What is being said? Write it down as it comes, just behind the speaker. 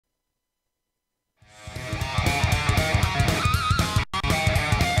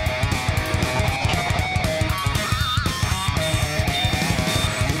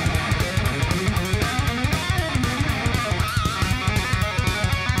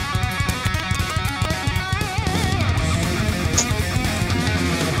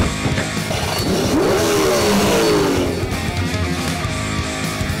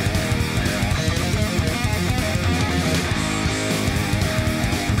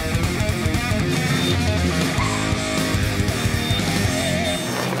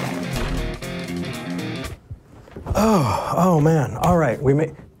Oh man! All right,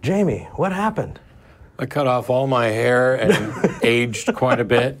 Jamie. What happened? I cut off all my hair and aged quite a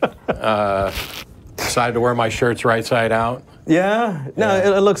bit. Decided to wear my shirts right side out. Yeah. No,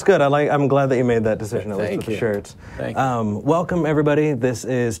 it looks good. I'm glad that you made that decision. At least with the shirts. Thank you. Welcome everybody. This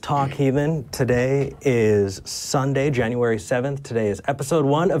is Talk Heathen. Today is Sunday, January 7th. Today is episode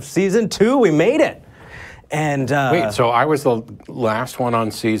 1 of season 2. We made it. And wait, so I was the last one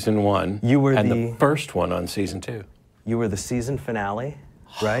on season 1. You were the first one on season 2. You were the season finale,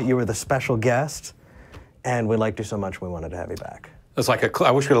 right? You were the special guest, and we liked you so much we wanted to have you back. It's like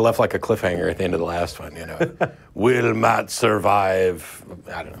I wish we'd have left like a cliffhanger at the end of the last one, you know. Will Matt survive?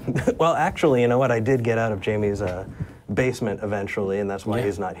 I don't know. Well, actually, you know what? I did get out of Jamie's basement eventually, and that's why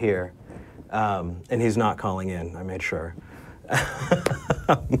he's not here. And he's not calling in, I made sure.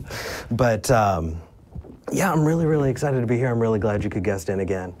 But yeah, I'm really, really excited to be here. I'm really glad you could guest in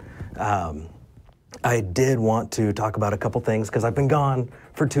again. I did want to talk about a couple things because I've been gone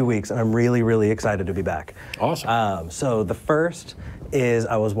for 2 weeks and I'm really, really excited to be back. Awesome. So the first is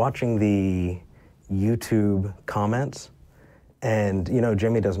I was watching the YouTube comments and, you know,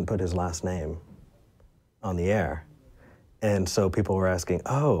 Jimmy doesn't put his last name on the air. And so people were asking,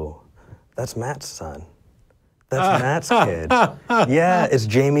 oh, that's Matt's son. That's Matt's kid. Yeah, it's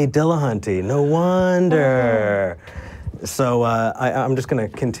Jamie Dillahunty. No wonder. So I'm just going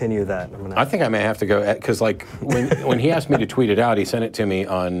to continue that. I think I may have to go, because like when he asked me to tweet it out, he sent it to me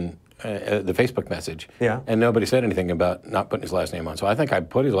on the Facebook message. Yeah. And nobody said anything about not putting his last name on. So I think I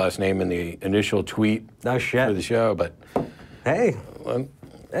put his last name in the initial tweet for the show, but... Hey,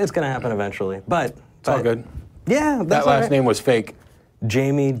 it's going to happen eventually, but... It's all good. Yeah, that last name was fake.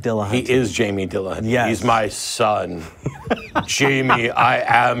 Jamie Dillahunty. He is Jamie Dillahunty. Yes. He's my son. Jamie,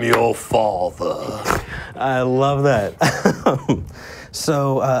 I am your father. I love that.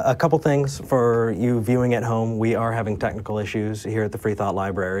 So a couple things for you viewing at home. We are having technical issues here at the Free Thought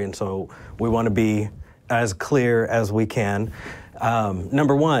Library, and so we want to be as clear as we can.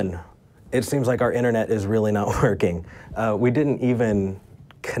 Number one, it seems like our internet is really not working. We didn't even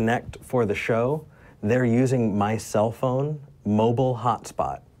connect for the show. They're using my cell phone mobile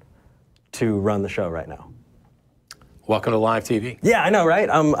hotspot to run the show right now. Welcome to live TV. Yeah, I know, right?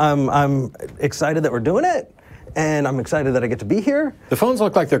 I'm excited that we're doing it, and I'm excited that I get to be here. The phones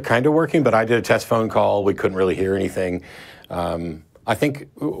look like they're kind of working, but I did a test phone call. We couldn't really hear anything. I think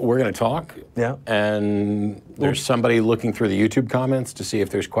we're going to talk. Yeah. And there's somebody looking through the YouTube comments to see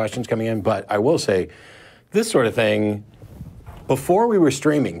if there's questions coming in. But I will say, this sort of thing, before we were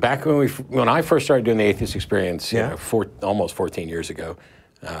streaming, back when I first started doing the Atheist Experience, you know, almost 14 years ago,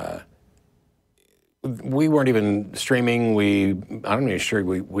 we weren't even streaming. I'm not even sure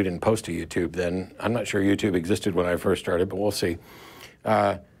we didn't post to YouTube then. I'm not sure YouTube existed when I first started, but we'll see.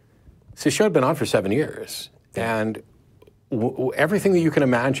 So the show had been on for 7 years, and everything that you can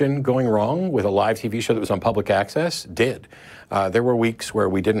imagine going wrong with a live TV show that was on public access did. There were weeks where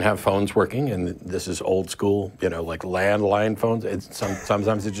we didn't have phones working, and this is old school, you know, like landline phones.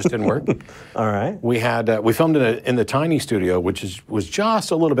 Sometimes it just didn't work. All right. We filmed in the tiny studio, which was just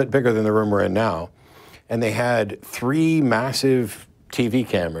a little bit bigger than the room we're in now, and they had 3 massive TV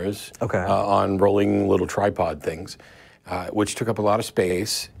cameras on rolling little tripod things, which took up a lot of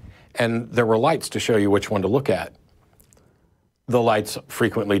space, and there were lights to show you which one to look at. The lights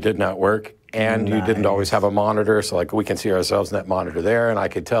frequently did not work, and you didn't always have a monitor, so like we can see ourselves in that monitor there, and I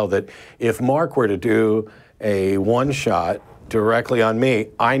could tell that if Mark were to do a one-shot directly on me,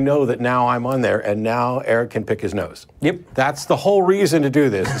 I know that now I'm on there, and now Eric can pick his nose. Yep. That's the whole reason to do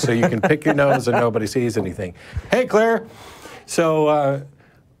this, so you can pick your nose and nobody sees anything. Hey, Claire. So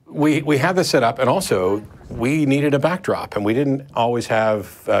we had this set up, and also we needed a backdrop, and we didn't always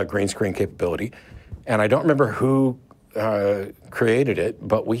have green screen capability, and I don't remember who created it,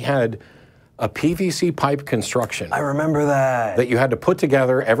 but we had a PVC pipe construction. I remember that. That you had to put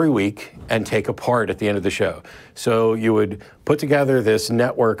together every week and take apart at the end of the show. So you would put together this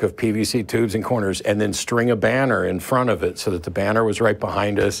network of PVC tubes and corners and then string a banner in front of it so that the banner was right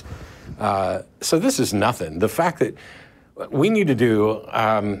behind us. So this is nothing. The fact that we need to do,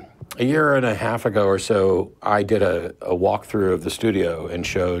 a year and a half ago or so, I did a walkthrough of the studio and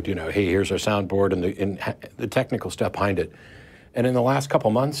showed, you know, hey, here's our soundboard and the technical stuff behind it. And in the last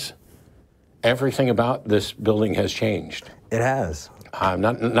couple months, everything about this building has changed. It has. I'm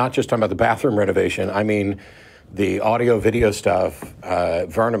not just talking about the bathroom renovation. I mean, the audio video stuff.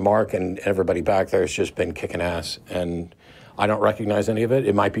 Vern and Mark and everybody back there has just been kicking ass. And I don't recognize any of it.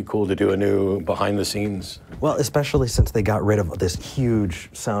 It might be cool to do a new behind the scenes. Well, especially since they got rid of this huge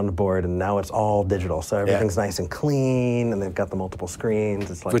soundboard and now it's all digital. So everything's nice and clean and they've got the multiple screens.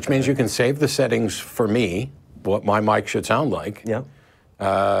 It's like which means you can save the settings for me what my mic should sound like. Yeah.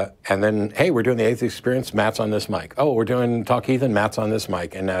 And then, hey, we're doing the Atheist Experience, Matt's on this mic. Oh, we're doing Talk Heathen, Matt's on this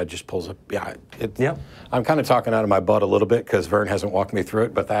mic. And now it just pulls up. Yeah, I'm kind of talking out of my butt a little bit because Vern hasn't walked me through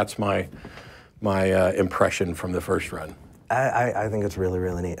it, but that's my impression from the first run. I think it's really,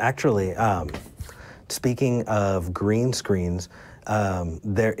 really neat. Actually, speaking of green screens,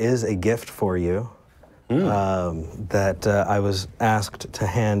 there is a gift for you that I was asked to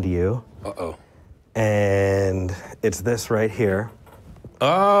hand you. Uh-oh. And it's this right here.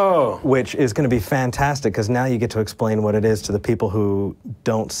 Oh. Which is going to be fantastic because now you get to explain what it is to the people who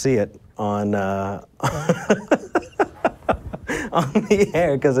don't see it on on the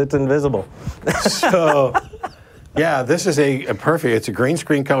air because it's invisible. So, yeah, this is a perfect, it's a green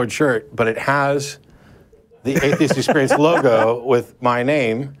screen colored shirt, but it has the Atheist Experience logo with my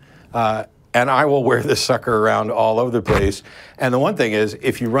name, and I will wear this sucker around all over the place. And the one thing is,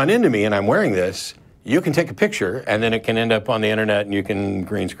 if you run into me and I'm wearing this, you can take a picture, and then it can end up on the internet, and you can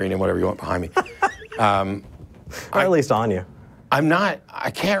green screen and whatever you want behind me. Or at least on you.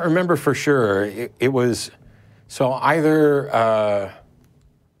 I can't remember for sure. It was, so either,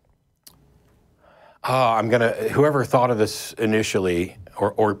 whoever thought of this initially,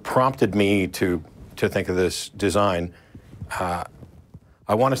 or prompted me to think of this design, I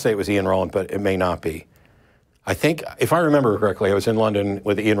want to say it was Ian Rowland, but it may not be. I think, if I remember correctly, I was in London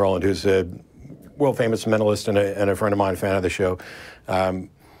with Ian Rowland, who's a world-famous mentalist and a friend of mine, a fan of the show.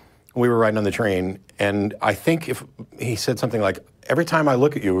 We were riding on the train, and I think he said something like, every time I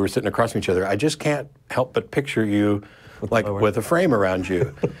look at you, we were sitting across from each other, I just can't help but picture you with a frame around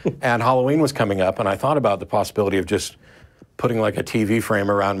you. And Halloween was coming up, and I thought about the possibility of just putting like a TV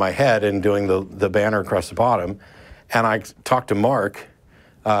frame around my head and doing the banner across the bottom. And I talked to Mark.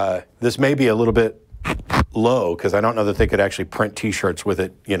 This may be a little bit low because I don't know that they could actually print T-shirts with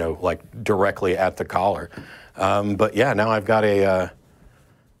it, you know, like directly at the collar. But yeah, now I've got a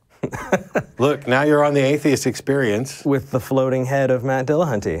look. Now you're on the Atheist Experience with the floating head of Matt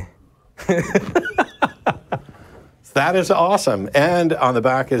Dillahunty. That is awesome. And on the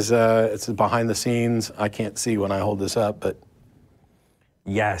back is it's behind the scenes. I can't see when I hold this up, but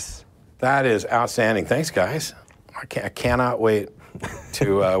yes, that is outstanding. Thanks, guys. I cannot wait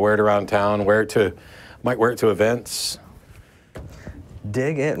to wear it around town. Might wear it to events.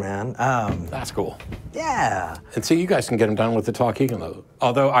 Dig it, man. That's cool. Yeah. And see, you guys can get them done with the Talk Heathen logo.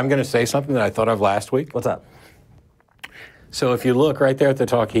 Although I'm going to say something that I thought of last week. What's up? So if you look right there at the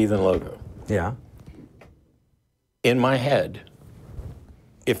Talk Heathen logo. Yeah. In my head,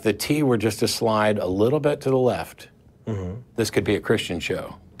 if the T were just to slide a little bit to the left, this could be a Christian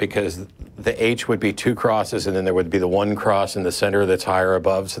show. Because the H would be two crosses, and then there would be the one cross in the center that's higher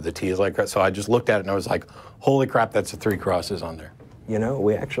above, so the T is like that. So I just looked at it, and I was like, holy crap, that's the three crosses on there. You know,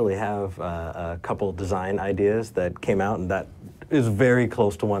 we actually have a couple design ideas that came out, and that is very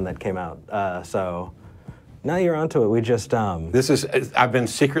close to one that came out. So now you're onto it. We just... I've been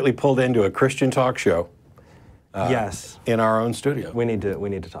secretly pulled into a Christian talk show. Yes. In our own studio. We need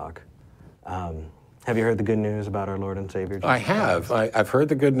to talk. Have you heard the good news about our Lord and Savior Jesus I have. I've heard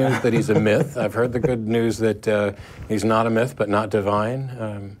the good news that he's a myth. I've heard the good news that he's not a myth, but not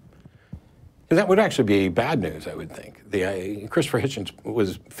divine. That would actually be bad news, I would think. Christopher Hitchens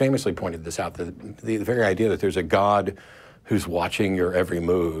was famously pointed this out, the very idea that there's a God who's watching your every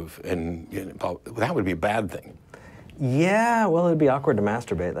move, and that would be a bad thing. Yeah, well, it'd be awkward to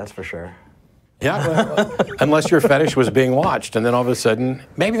masturbate, that's for sure. Yeah, well, unless your fetish was being watched, and then all of a sudden,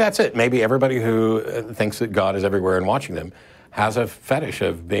 maybe that's it. Maybe everybody who thinks that God is everywhere and watching them has a fetish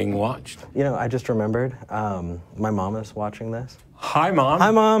of being watched. You know, I just remembered, my mom is watching this. Hi, Mom.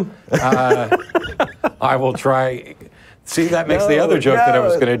 Hi, Mom. I will try. See, that makes the other joke that I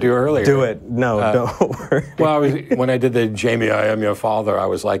was going to do earlier. Do it. No, don't worry. Well, when I did the Jamie, I am your father, I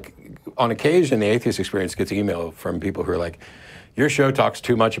was like, on occasion, the Atheist Experience gets email from people who are like, your show talks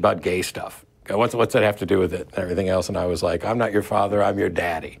too much about gay stuff. What's that have to do with it and everything else? And I was like, I'm not your father, I'm your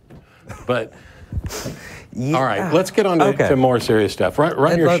daddy. But, yeah. All right, let's get on to more serious stuff.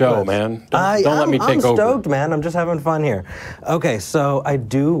 Run your show, man. Don't let me take over. I'm stoked, man. I'm just having fun here. Okay, so I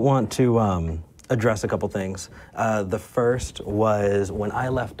do want to address a couple things. The first was when I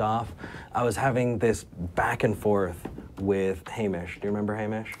left off, I was having this back and forth with Hamish. Do you remember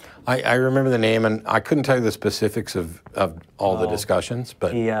Hamish? I remember the name, and I couldn't tell you the specifics of all the discussions,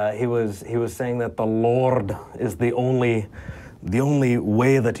 but he was saying that the Lord is the only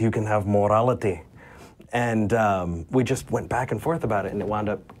way that you can have morality, and we just went back and forth about it, and it wound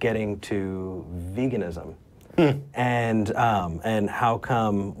up getting to veganism, and how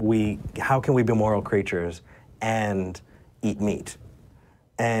can we be moral creatures and eat meat?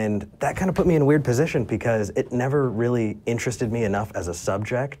 And that kind of put me in a weird position because it never really interested me enough as a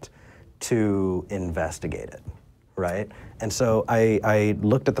subject to investigate it, right? And so I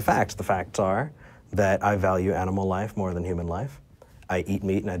looked at the facts. The facts are that I value animal life more than human life. I eat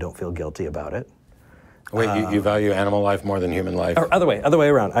meat and I don't feel guilty about it. Wait, you value animal life more than human life? Or other way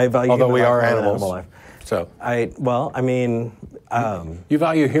around. I value Although human we life are more than animals. animal life. So You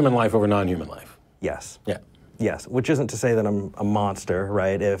value human life over non-human life? Yes. Yeah. Yes, which isn't to say that I'm a monster,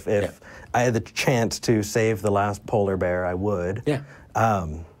 right? If I had the chance to save the last polar bear, I would. Yeah.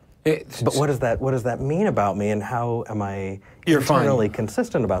 But what does that mean about me, and how am I You're internally fine.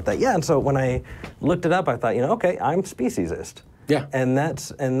 consistent about that? Yeah, and so when I looked it up, I thought, okay, I'm speciesist. Yeah. And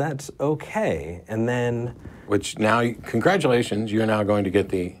that's okay. And then, which now, congratulations, you're now going to get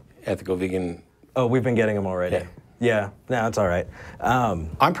the ethical vegan. Oh, we've been getting them already. Yeah, no, it's all right.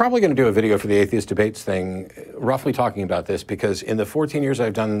 I'm probably going to do a video for the Atheist Debates thing, roughly talking about this, because in the 14 years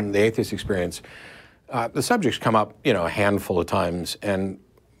I've done the Atheist Experience, the subjects come up, a handful of times, and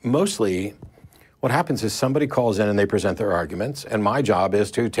mostly what happens is somebody calls in and they present their arguments, and my job is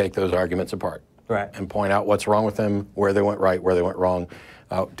to take those arguments apart. Right. And point out what's wrong with them, where they went right, where they went wrong,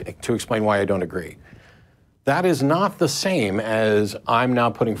 to explain why I don't agree. That is not the same as I'm now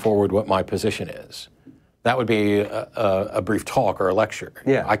putting forward what my position is. That would be a brief talk or a lecture.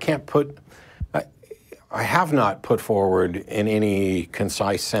 Yeah. I have not put forward in any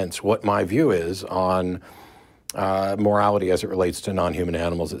concise sense what my view is on morality as it relates to non-human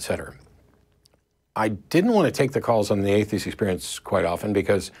animals, et cetera. I didn't want to take the calls on the Atheist Experience quite often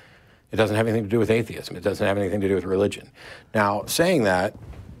because it doesn't have anything to do with atheism. It doesn't have anything to do with religion. Now, saying that,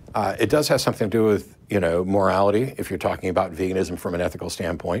 it does have something to do with morality, if you're talking about veganism from an ethical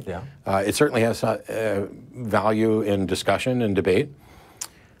standpoint. Yeah. It certainly has value in discussion and debate.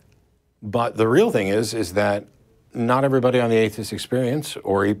 But the real thing is that not everybody on the Atheist Experience,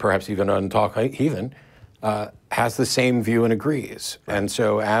 or perhaps even on Talk Heathen, has the same view and agrees. Right. And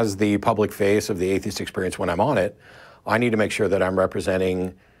so as the public face of the Atheist Experience when I'm on it, I need to make sure that I'm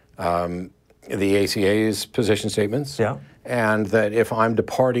representing the ACA's position statements. Yeah. And that if I'm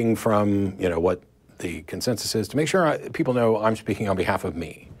departing from, what the consensus is, to make sure people know I'm speaking on behalf of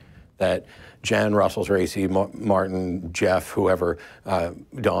me. That Jen, Russell, Tracy, Martin, Jeff, whoever,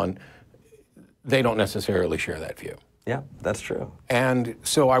 Don, they don't necessarily share that view. Yeah, that's true. And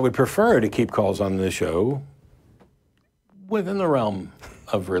so I would prefer to keep calls on the show within the realm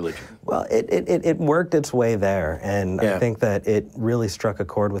of religion. Well, it worked its way there, and I think that it really struck a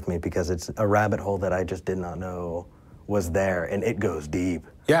chord with me because it's a rabbit hole that I just did not know was there, and it goes deep.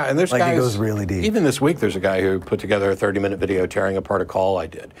 Yeah, and there's guys, it goes really deep. Even this week, there's a guy who put together a 30-minute video tearing apart a call I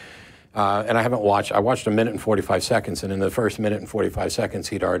did. And I haven't watched, I watched 1 minute and 45 seconds, and in the first minute and 45 seconds,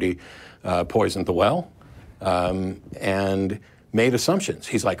 he'd already poisoned the well and made assumptions.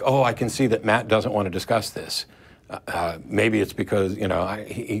 He's like, oh, I can see that Matt doesn't want to discuss this. Maybe it's because,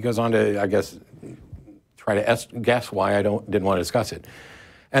 he goes on to, I guess, try to guess why I didn't want to discuss it.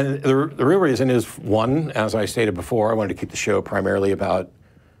 And the real reason is, one, as I stated before, I wanted to keep the show primarily about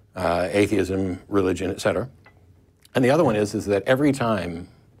atheism, religion, et cetera. And the other one is that every time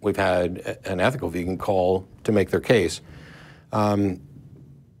we've had an ethical vegan call to make their case,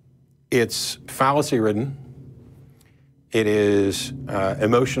 it's fallacy-ridden, it is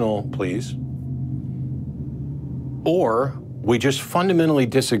emotional pleas, or we just fundamentally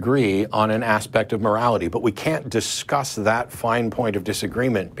disagree on an aspect of morality, but we can't discuss that fine point of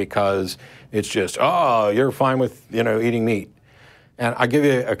disagreement because it's just, oh, you're fine with, eating meat. And I'll give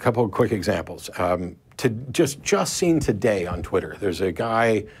you a couple of quick examples. Just seen today on Twitter, there's a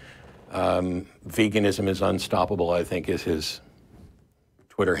guy, Veganism is Unstoppable, I think is his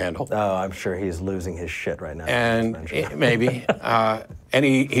Twitter handle. Oh, I'm sure he's losing his shit right now. And maybe. And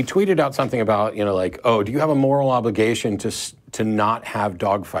he tweeted out something about, like, oh, do you have a moral obligation to not have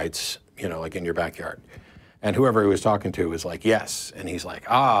dogfights, like in your backyard? And whoever he was talking to was like, yes. And he's like,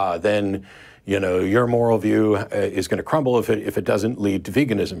 then, your moral view is going to crumble if it doesn't lead to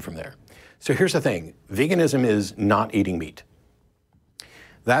veganism from there. So here's the thing. Veganism is not eating meat.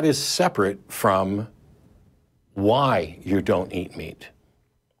 That is separate from why you don't eat meat.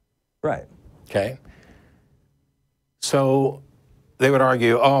 Right. Okay? So they would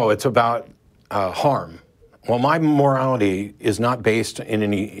argue, oh, it's about harm. Well, my morality is not based on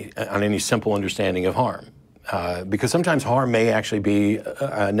any simple understanding of harm. Because sometimes harm may actually be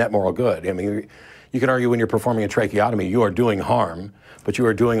a net moral good. I mean, you could argue when you're performing a tracheotomy, you are doing harm, but you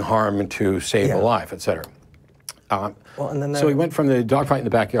are doing harm to save a life, et cetera. So we went from the dogfight in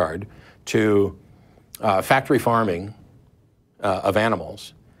the backyard to factory farming of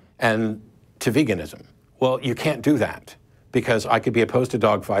animals and to veganism. Well, you can't do that because I could be opposed to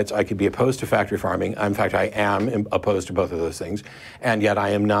dogfights, I could be opposed to factory farming. In fact, I am opposed to both of those things, and yet I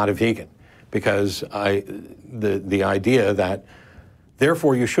am not a vegan, because the idea that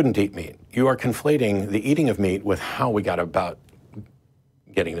therefore you shouldn't eat meat. You are conflating the eating of meat with how we got about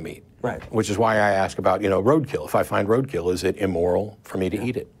getting the meat. Right. Which is why I ask about, roadkill. If I find roadkill, is it immoral for me to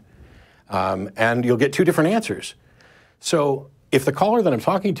eat it? And you'll get two different answers. So if the caller that I'm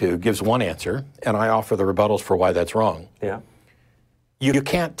talking to gives one answer, and I offer the rebuttals for why that's wrong, you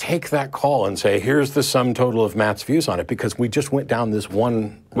can't take that call and say, here's the sum total of Matt's views on it, because we just went down this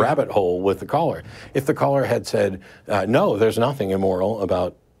one rabbit hole with the caller. If the caller had said, no, there's nothing immoral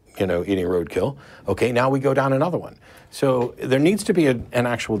about eating roadkill, okay, now we go down another one. So there needs to be an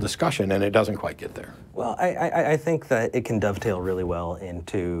actual discussion, and it doesn't quite get there. Well, I think that it can dovetail really well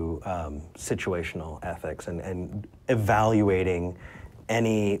into situational ethics and evaluating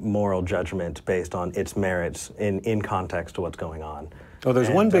any moral judgment based on its merits in context to what's going on. Oh,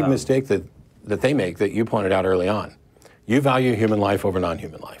 there's one big mistake that they make that you pointed out early on. You value human life over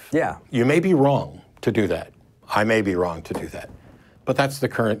non-human life. Yeah. You may be wrong to do that. I may be wrong to do that. But that's the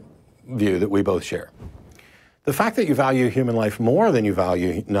current view that we both share. The fact that you value human life more than you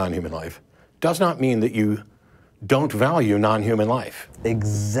value non-human life does not mean that you don't value non-human life.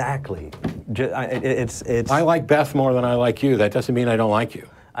 Exactly. I like Beth more than I like you. That doesn't mean I don't like you.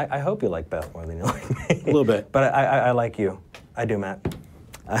 I hope you like Beth more than you like me. A little bit. But I like you. I do, Matt.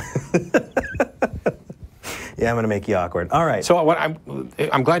 Yeah, I'm going to make you awkward. All right. So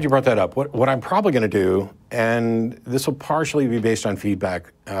I'm glad you brought that up. What I'm probably going to do, and this will partially be based on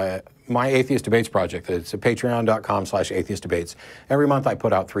feedback, my Atheist Debates project, it's at patreon.com/atheistdebates. Every month I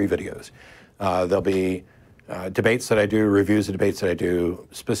put out 3 videos. There'll be debates that I do, reviews of debates that I do,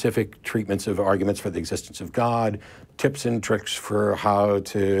 specific treatments of arguments for the existence of God, tips and tricks for how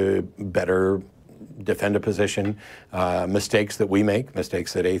to better defend a position, mistakes that we make,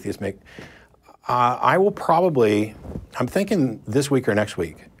 mistakes that atheists make. I will probably, I'm thinking this week or next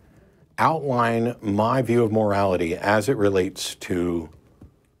week, outline my view of morality as it relates to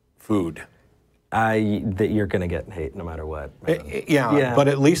food. That you're going to get hate no matter what. Yeah, but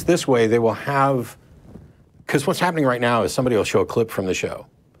at least this way they will have, because what's happening right now is somebody will show a clip from the show.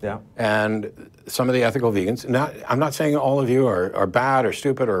 Yeah. And some of the ethical vegans, I'm not saying all of you are bad or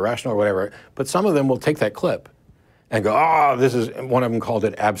stupid or irrational or whatever, but some of them will take that clip and go, oh, this is, one of them called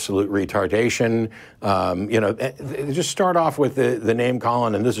it absolute retardation. They just start off with the name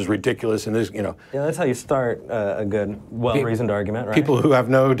calling, and this is ridiculous, and this, Yeah, that's how you start a good, well-reasoned argument, right? People who have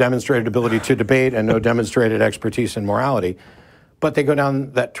no demonstrated ability to debate and no demonstrated expertise in morality, but they go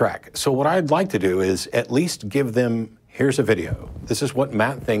down that track. So what I'd like to do is at least give them, here's a video. This is what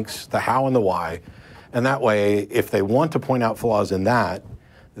Matt thinks, the how and the why. And that way, if they want to point out flaws in that,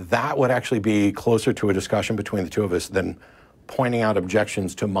 that would actually be closer to a discussion between the two of us than pointing out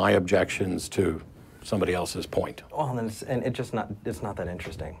objections to my objections to somebody else's point. Well, and it's not that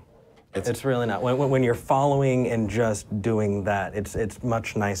interesting. It's really not. When you're following and just doing that, it's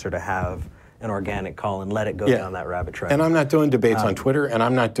much nicer to have an organic call and let it go down that rabbit trail. And I'm not doing debates on Twitter, and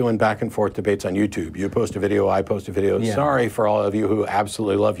I'm not doing back and forth debates on YouTube. You post a video, I post a video. Yeah. Sorry for all of you who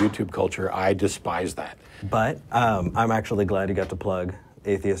absolutely love YouTube culture. I despise that. But I'm actually glad you got to plug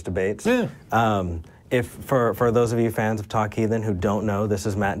Atheist Debates. Yeah. If for those of you fans of Talk Heathen who don't know, this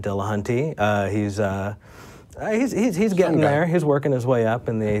is Matt Dillahunty. He's getting there. He's working his way up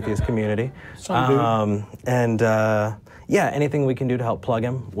in the atheist community. Yeah, anything we can do to help plug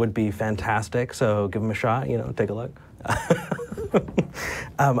him would be fantastic. So give him a shot. Take a look.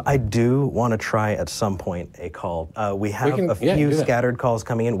 I do want to try at some point a call. We have a few scattered calls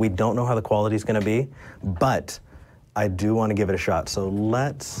coming in. We don't know how the quality is going to be, but I do want to give it a shot. So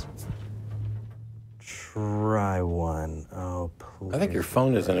let's try one. Oh, please. I think your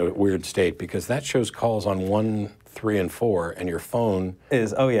phone is in a weird state because that shows calls on 1, 3, and 4, and your phone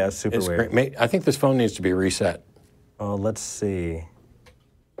is super weird. Great. I think this phone needs to be reset. Oh, let's see.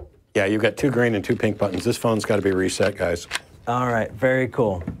 Yeah, you've got 2 green and 2 pink buttons. This phone's got to be reset, guys. All right, very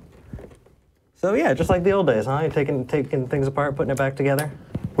cool. So yeah, just like the old days, huh? You're taking things apart, putting it back together.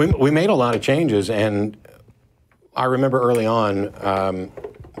 We made a lot of changes, and I remember early on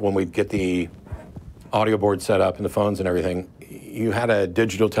when we'd get the audio board set up and the phones and everything, you had a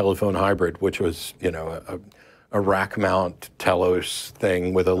digital telephone hybrid, which was a rack mount Telos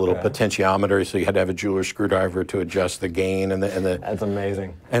thing with a little potentiometer, so you had to have a jeweler's screwdriver to adjust the gain and the. That's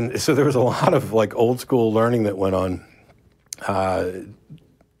amazing. And so there was a lot of old school learning that went on,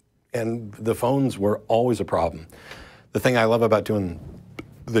 and the phones were always a problem. The thing I love about doing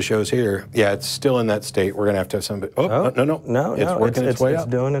the shows here. Yeah, it's still in that state. We're going to have somebody. No. It's working its way up.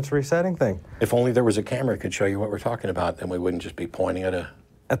 It's doing its resetting thing. If only there was a camera that could show you what we're talking about, then we wouldn't just be pointing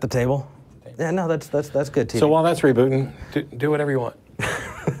at the table. Yeah, no, that's good TV. So while that's rebooting, do whatever you want.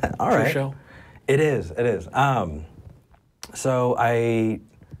 All right. Your show. It is. So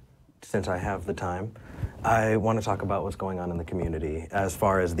since I have the time, I want to talk about what's going on in the community as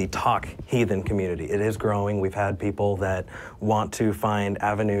far as the Talk Heathen community. It is growing. We've had people that want to find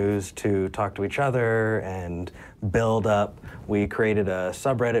avenues to talk to each other and build up. We created a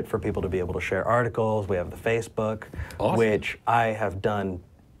subreddit for people to be able to share articles. We have the Facebook, which I have done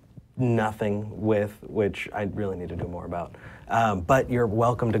nothing with, which I really need to do more about. But you're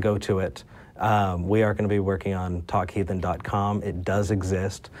welcome to go to it. We are going to be working on talkheathen.com. It does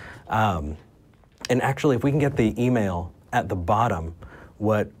exist. And actually, if we can get the email at the bottom,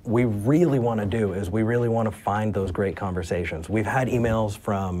 what we really want to do is we really want to find those great conversations. We've had emails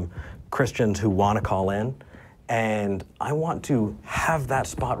from Christians who want to call in, and I want to have that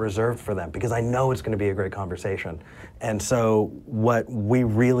spot reserved for them because I know it's going to be a great conversation. And so what we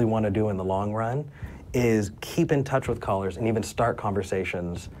really want to do in the long run is keep in touch with callers and even start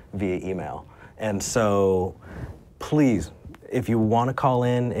conversations via email. And so please, if you want to call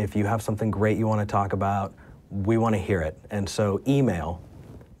in, if you have something great you want to talk about, we want to hear it. And so email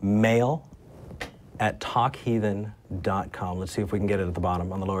mail@talkheathen.com. Let's see if we can get it at the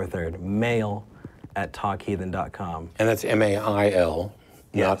bottom on the lower third. mail@talkheathen.com. And that's M-A-I-L,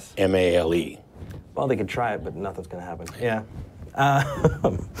 not M-A-L-E. Well, they could try it, but nothing's going to happen. Yeah.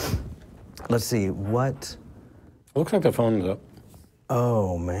 Let's see, what? Looks like the phone's up.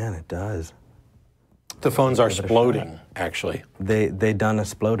 Oh, man, it does. The phones are exploding, actually. They done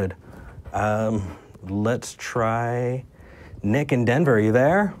exploded. Let's try Nick in Denver. Are you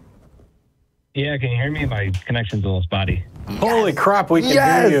there? Yeah, can you hear me? My connection's a little spotty. Yes. Holy crap, we can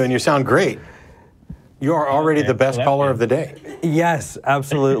hear you, and you sound great. You are already the best caller of the day. Yes,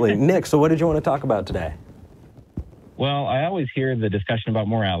 absolutely. Nick, so what did you want to talk about today? Well, I always hear the discussion about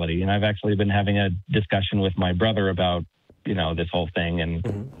morality, and I've actually been having a discussion with my brother about, this whole thing, and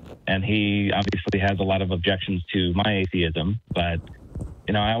he obviously has a lot of objections to my atheism, but,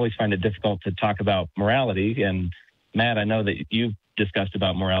 I always find it difficult to talk about morality, and Matt, I know that you've discussed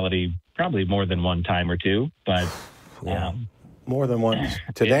about morality probably more than one time or two, but... more than once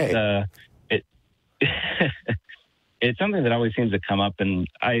today. It's something that always seems to come up, and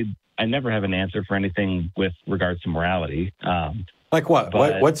I never have an answer for anything with regards to morality. Like what?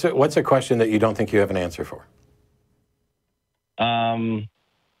 What's a question that you don't think you have an answer for?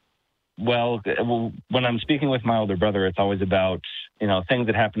 Well, when I'm speaking with my older brother, it's always about, things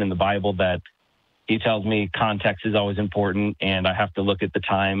that happen in the Bible that he tells me context is always important, and I have to look at the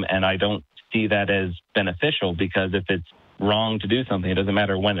time, and I don't see that as beneficial, because if it's wrong to do something, it doesn't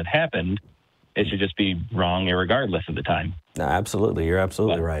matter when it happened. It should just be wrong regardless of the time. No, absolutely. You're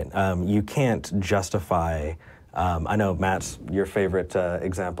absolutely right. You can't justify... I know, Matt's, your favorite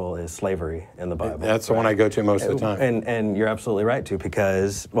example is slavery in the Bible. That's the one I go to most of the time. And you're absolutely right, too,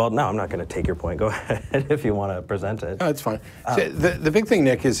 because... Well, no, I'm not going to take your point. Go ahead if you want to present it. No, it's fine. So the big thing,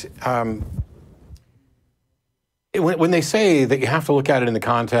 Nick, is... when they say that you have to look at it in the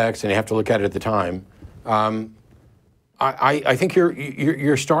context and you have to look at it at the time... I think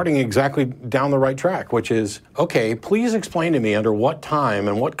you're starting exactly down the right track, which is, okay, please explain to me under what time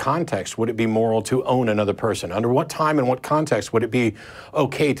and what context would it be moral to own another person? Under what time and what context would it be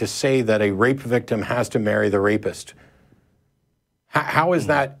okay to say that a rape victim has to marry the rapist? How is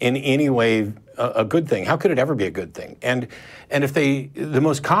that in any way a good thing? How could it ever be a good thing? And if the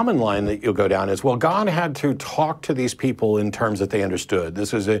most common line that you'll go down is, well, God had to talk to these people in terms that they understood.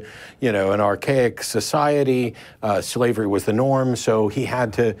 This was an archaic society. Slavery was the norm, so he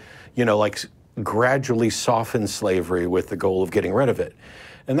had to, gradually soften slavery with the goal of getting rid of it.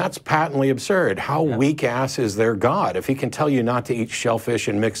 And that's patently absurd. How weak-ass is their God? If he can tell you not to eat shellfish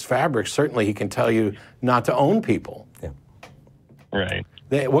and mixed fabrics, certainly he can tell you not to own people. Yeah. Right.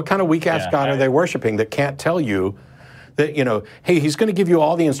 What kind of weak-ass God are they worshiping that can't tell you that, hey, he's going to give you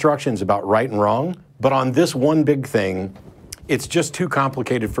all the instructions about right and wrong, but on this one big thing, it's just too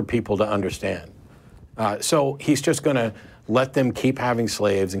complicated for people to understand. So he's just going to let them keep having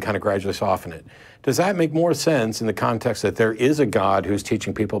slaves and kind of gradually soften it. Does that make more sense in the context that there is a God who's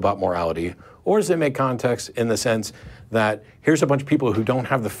teaching people about morality, or does it make context in the sense that here's a bunch of people who don't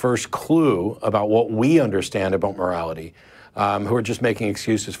have the first clue about what we understand about morality, who are just making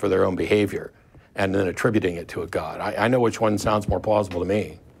excuses for their own behavior and then attributing it to a God? I know which one sounds more plausible to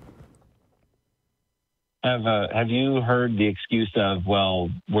me. Have you heard the excuse of, well,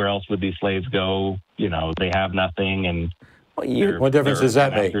 where else would these slaves go? They have nothing, and Well, what difference does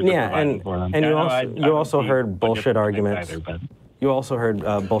that make? Yeah, and you also heard bullshit arguments. You also heard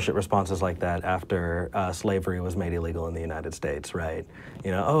bullshit responses like that after slavery was made illegal in the United States, right?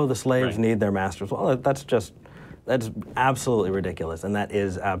 You know, oh, the slaves need their masters. Well, that's absolutely ridiculous, and that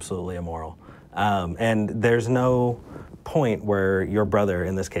is absolutely immoral. And there's no point where your brother,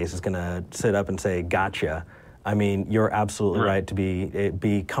 in this case, is going to sit up and say, gotcha. I mean, you're absolutely right to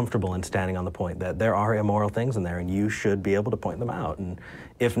be comfortable in standing on the point that there are immoral things in there, and you should be able to point them out. And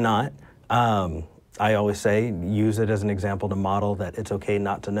if not, I always say, use it as an example to model that it's okay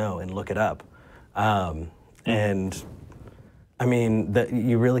not to know and look it up. And I mean,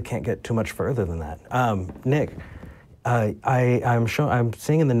 you really can't get too much further than that. Nick, I'm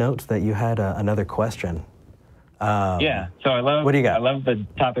seeing in the notes that you had another question. Yeah, so what do you got? I love the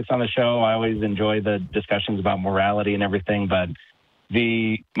topics on the show. I always enjoy the discussions about morality and everything. But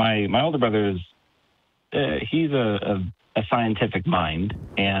my older brother is he's a scientific mind,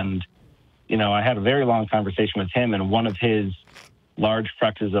 and you know, I had a very long conversation with him, and one of his large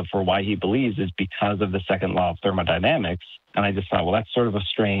cruxes for why he believes is because of the second law of thermodynamics. And I just thought, well, that's sort of a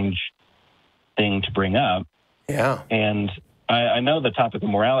strange thing to bring up. Yeah, and I know the topic of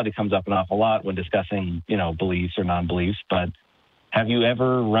morality comes up an awful lot when discussing, you know, beliefs or non-beliefs, but have you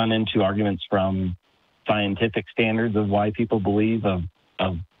ever run into arguments from scientific standards of why people believe of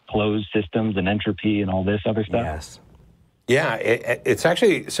closed systems and entropy and all this other stuff? Yes. Yeah, it's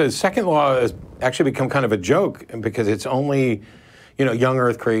actually, so the second law has actually become kind of a joke because it's only, you know, young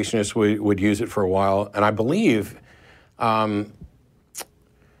Earth creationists would use it for a while. And I believe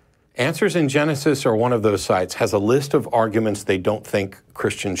Answers in Genesis, or one of those sites, has a list of arguments they don't think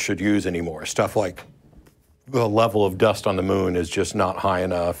Christians should use anymore. Stuff like the level of dust on the moon is just not high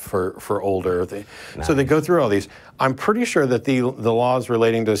enough for old Earth. Nice. So they go through all these. I'm pretty sure that the laws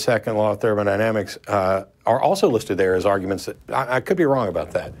relating to the second law of thermodynamics are also listed there as arguments that, I could be wrong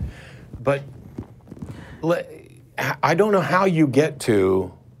about that. But I don't know how you get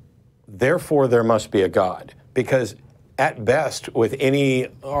to, therefore there must be a God. Because at best, with any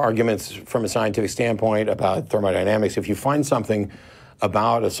arguments from a scientific standpoint about thermodynamics, if you find something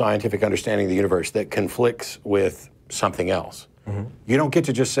about a scientific understanding of the universe that conflicts with something else, you don't get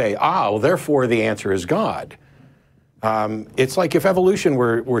to just say, well, therefore the answer is God. It's like if evolution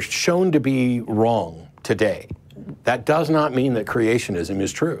were shown to be wrong today, that does not mean that creationism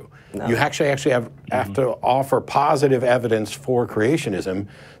is true. No. You actually have to offer positive evidence for creationism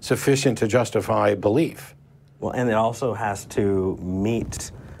sufficient to justify belief. Well, and it also has to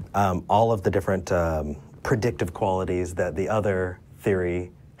meet all of the different predictive qualities that the other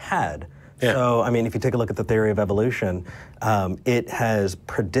theory had. Yeah. So, I mean, if you take a look at the theory of evolution, it has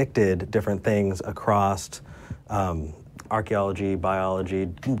predicted different things across archaeology, biology,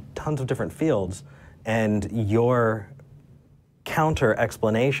 tons of different fields, and your counter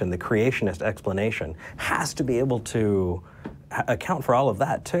explanation, the creationist explanation, has to be able to account for all of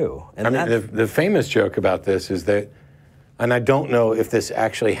that too. And I mean, the famous joke about this is that, and I don't know if this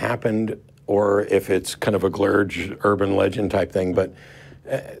actually happened or if it's kind of a glurge urban legend type thing, but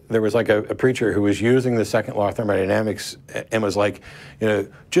there was like a preacher who was using the second law of thermodynamics and was like, you know,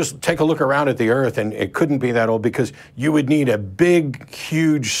 just take a look around at the Earth and it couldn't be that old because you would need a big,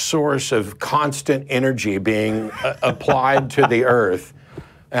 huge source of constant energy being applied to the Earth.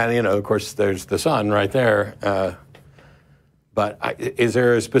 And, you know, of course, there's the sun right there. But is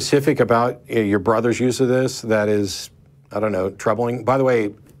there a specific about your brother's use of this that is, I don't know, troubling? By the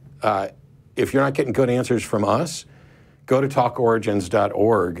way, if you're not getting good answers from us, go to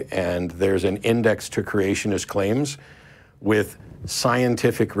talkorigins.org, and there's an index to creationist claims with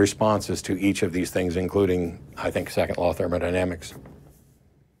scientific responses to each of these things, including, I think, second law of thermodynamics.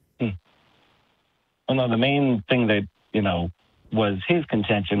 Well, no, the main thing that, you know, was his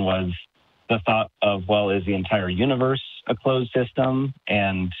contention was the thought of, well, is the entire universe a closed system?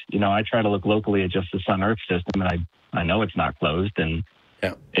 And, you know, I try to look locally at just the sun-Earth system, and I know it's not closed, and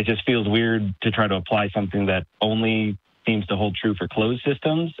it just feels weird to try to apply something that only seems to hold true for closed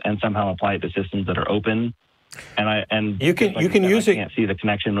systems and somehow apply it to systems that are open. And you can use it. I can't see the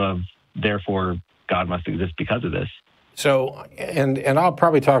connection of, therefore God must exist because of this. So, and I'll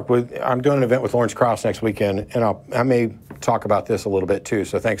probably I'm doing an event with Lawrence Krauss next weekend, and I may talk about this a little bit too,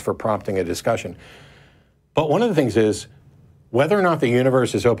 so thanks for prompting a discussion. But one of the things is, whether or not the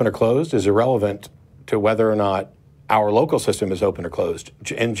universe is open or closed is irrelevant to whether or not our local system is open or closed.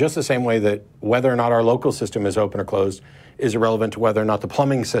 In just the same way that whether or not our local system is open or closed is irrelevant to whether or not the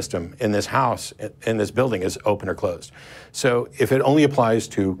plumbing system in this house, in this building, is open or closed. So if it only applies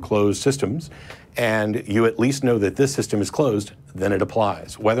to closed systems, and you at least know that this system is closed, then it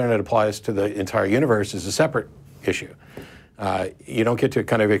applies. Whether or not it applies to the entire universe is a separate issue. You don't get to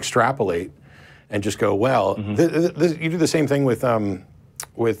kind of extrapolate and just go, well, you do the same thing with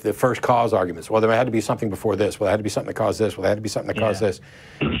the first cause arguments. Well, there had to be something before this. Well, there had to be something that caused this. Well, there had to be something that caused this.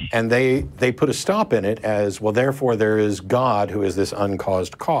 And they put a stop in it as, well, therefore there is God who is this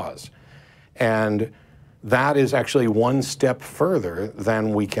uncaused cause. And that is actually one step further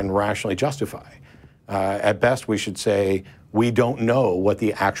than we can rationally justify. At best, we should say, we don't know what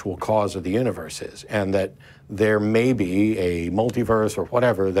the actual cause of the universe is, and that there may be a multiverse or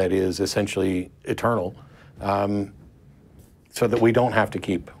whatever that is essentially eternal, so that we don't have to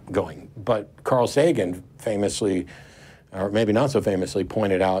keep going. But Carl Sagan famously, or maybe not so famously,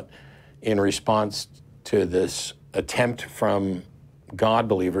 pointed out in response to this attempt from God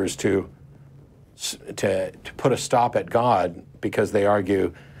believers to put a stop at God, because they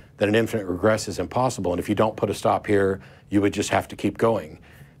argue that an infinite regress is impossible, and if you don't put a stop here, you would just have to keep going.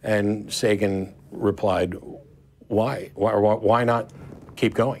 And Sagan replied, why? Why not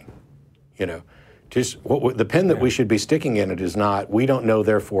keep going? You know, just the pen that we should be sticking in it is not, we don't know,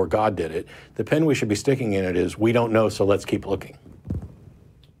 therefore God did it. The pen we should be sticking in it is, we don't know, so let's keep looking.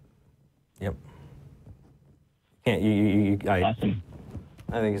 Yep. Awesome.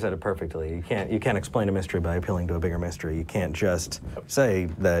 I think you said it perfectly. You can't explain a mystery by appealing to a bigger mystery. You can't just say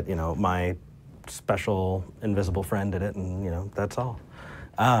that, you know, my special invisible friend did it, and, you know, that's all.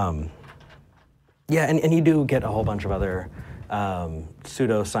 Yeah, and you do get a whole bunch of other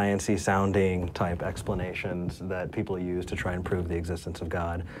pseudo-science-y sounding type explanations that people use to try and prove the existence of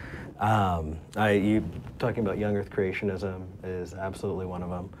God. You talking about young Earth creationism is absolutely one of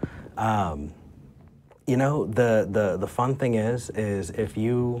them. You know, the fun thing is if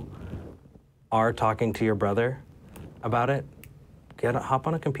you are talking to your brother about it, hop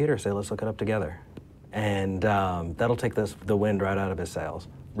on a computer, say, let's look it up together. And that'll take the wind right out of his sails,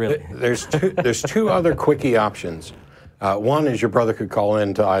 really. There's two other quickie options. One is your brother could call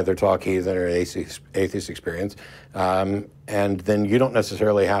in to either Talk Heathen or Atheist Experience, and then you don't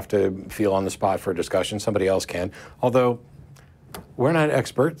necessarily have to feel on the spot for a discussion. Somebody else can, although we're not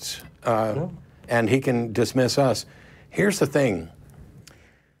experts. No. And he can dismiss us. Here's the thing.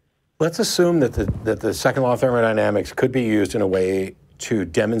 Let's assume that the second law of thermodynamics could be used in a way to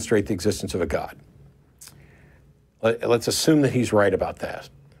demonstrate the existence of a God. Let's assume that he's right about that.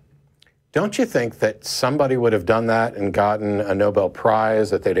 Don't you think that somebody would have done that and gotten a Nobel Prize,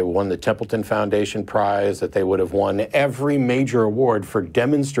 that they'd have won the Templeton Foundation Prize, that they would have won every major award for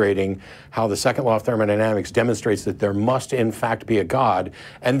demonstrating how the second law of thermodynamics demonstrates that there must in fact be a God,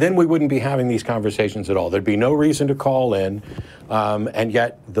 and then we wouldn't be having these conversations at all. There'd be no reason to call in, and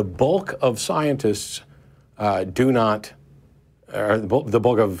yet the bulk of scientists do not, or the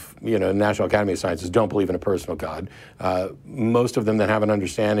bulk of, you know, National Academy of Sciences don't believe in a personal God. Most of them that have an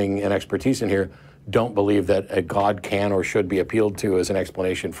understanding and expertise in here don't believe that a God can or should be appealed to as an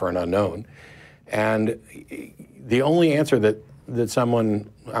explanation for an unknown. And the only answer that someone,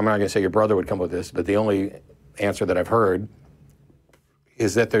 I'm not going to say your brother would come with this, but the only answer that I've heard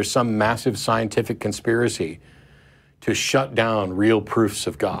is that there's some massive scientific conspiracy to shut down real proofs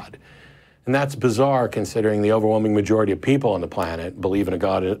of God. And that's bizarre, considering the overwhelming majority of people on the planet believe in a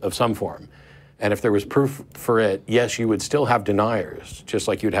God of some form. And if there was proof for it, yes, you would still have deniers, just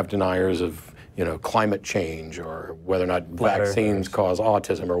like you'd have deniers of, you know, climate change, or whether or not vaccines cause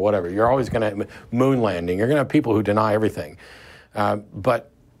autism or whatever. You're always going to have moon landing. You're going to have people who deny everything.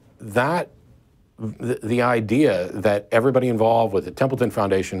 But the idea that everybody involved with the Templeton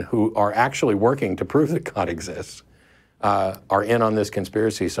Foundation, who are actually working to prove that God exists, are in on this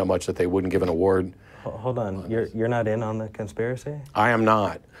conspiracy so much that they wouldn't give an award. Hold on, you're not in on the conspiracy? I am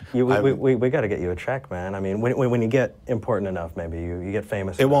not. We got to get you a check, man. I mean, when you get important enough, maybe you get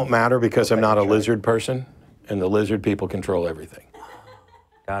famous. It won't matter, because I'm not a lizard person, and the lizard people control everything.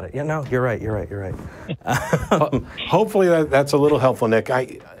 Got it. Yeah, no, you're right. Hopefully that's a little helpful, Nick.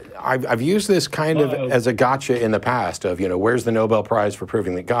 I've used this kind of as a gotcha in the past of, you know, where's the Nobel Prize for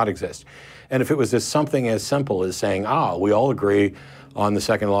proving that God exists? And if it was just something as simple as saying, we all agree on the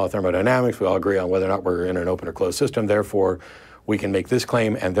second law of thermodynamics, we all agree on whether or not we're in an open or closed system, therefore we can make this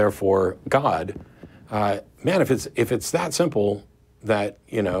claim, and therefore God. Man, if it's that simple, that,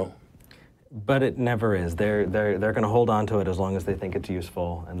 you know. But it never is. They're going to hold on to it as long as they think it's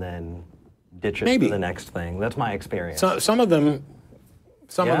useful, and then ditch it to the next thing. That's my experience. So, some of them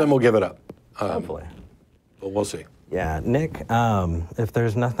will give it up. Hopefully. But we'll see. Yeah, Nick, if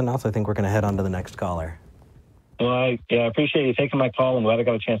there's nothing else, I think we're going to head on to the next caller. Well, I appreciate you taking my call. I'm glad I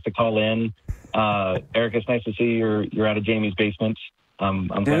got a chance to call in. Eric, it's nice to see you're out of Jamie's basement. I'm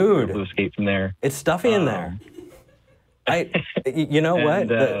glad you were able to escape from there. It's stuffy in there. You know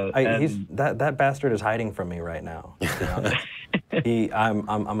what? And, That bastard is hiding from me right now. To be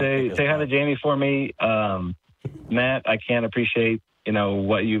honest. Say hi to Jamie for me. Matt, I can't appreciate,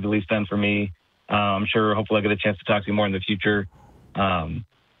 what you've at least done for me. I'm sure hopefully I'll get a chance to talk to you more in the future.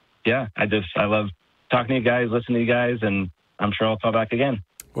 Yeah, I love talking to you guys, listening to you guys, and I'm sure I'll call back again.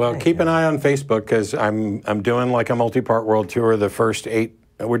 Well, keep an eye on Facebook, because I'm doing like a multi-part world tour. The first 8,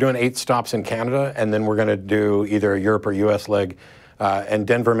 we're doing 8 stops in Canada, and then we're going to do either a Europe or U.S. leg, and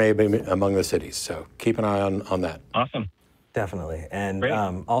Denver may be among the cities. So keep an eye on that. Awesome. Definitely, and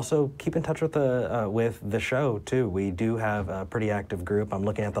also keep in touch with the show too. We do have a pretty active group. I'm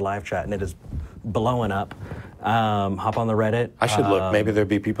looking at the live chat, and it is blowing up. Hop on the Reddit. I should look. Maybe there'd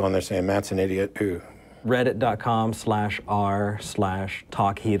be people on there saying Matt's an idiot too.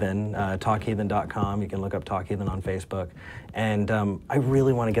 Reddit.com/r/talkheathen, talkheathen.com. You can look up Talk Heathen on Facebook. And I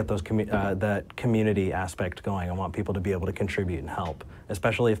really want to get those that community aspect going. I want people to be able to contribute and help,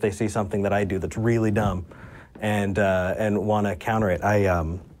 especially if they see something that I do that's really dumb and want to counter it.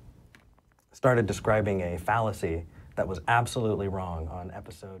 I started describing a fallacy that was absolutely wrong on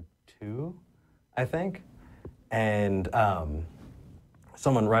episode 2, I think. And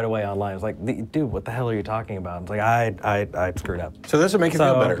someone right away online was like, dude, what the hell are you talking about? I was like, I screwed up. So this will make you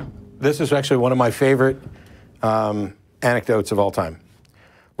feel better. This is actually one of my favorite anecdotes of all time.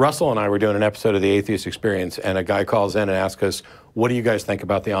 Russell and I were doing an episode of the Atheist Experience, and a guy calls in and asks us, what do you guys think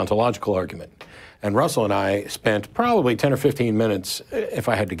about the ontological argument? And Russell and I spent probably 10 or 15 minutes, if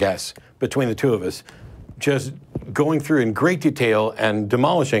I had to guess, between the two of us, just going through in great detail and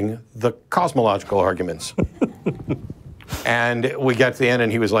demolishing the cosmological arguments. And we got to the end,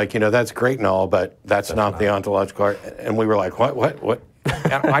 and he was like, that's great and all, but that's not the ontological argument. And we were like, what?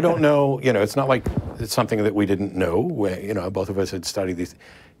 I don't know, it's not like it's something that we didn't know. Both of us had studied these.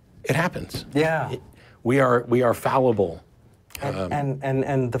 It happens. Yeah. We are fallible.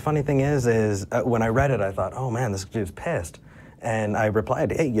 And the funny thing is when I read it, I thought, oh man, this dude's pissed. And I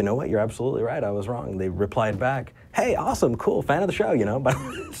replied, hey, you know what? You're absolutely right. I was wrong. They replied back, hey, awesome, cool, fan of the show, But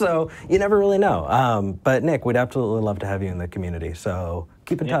so you never really know. But Nick, we'd absolutely love to have you in the community. So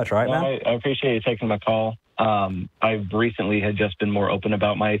keep in touch, all right, man? I appreciate you taking my call. I've recently had just been more open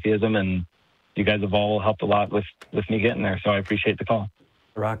about my atheism, and you guys have all helped a lot with me getting there. So I appreciate the call.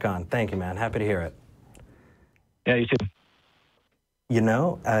 Rock on. Thank you, man. Happy to hear it. Yeah, you too.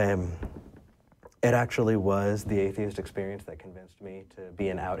 It actually was the Atheist Experience that convinced me to be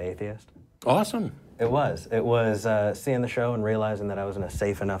an out atheist. Awesome. It was. It was seeing the show and realizing that I was in a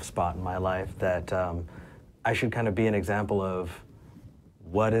safe enough spot in my life that I should kind of be an example of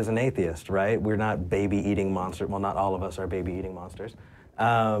what is an atheist, right? We're not baby-eating monsters. Well, not all of us are baby-eating monsters.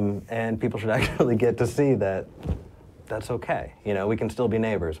 And people should actually get to see that that's okay. We can still be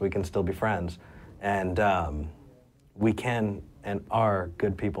neighbors. We can still be friends. And we can and are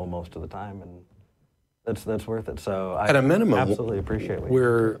good people most of the time. And that's worth it. So I absolutely appreciate what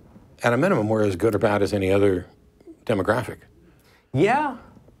we're at a minimum, we're as good or bad as any other demographic. Yeah.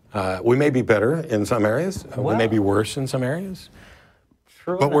 We may be better in some areas. We may be worse in some areas.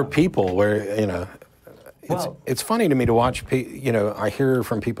 True but enough. we're people. It's funny to me to watch. I hear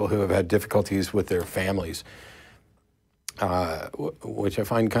from people who have had difficulties with their families, which I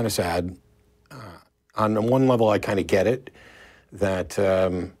find kind of sad. On one level, I kind of get it. That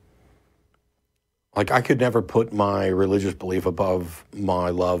I could never put my religious belief above my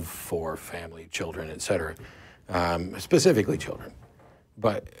love for family, children, etc. Specifically children.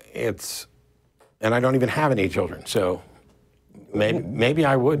 But and I don't even have any children, so maybe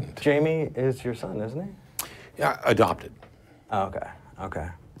I wouldn't. Jamie is your son, isn't he? Yeah, adopted. Oh, okay.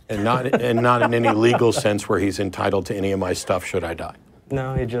 And not in any legal sense where he's entitled to any of my stuff should I die.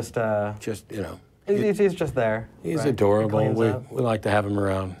 No, he just he's just there. He's right? adorable. We like to have him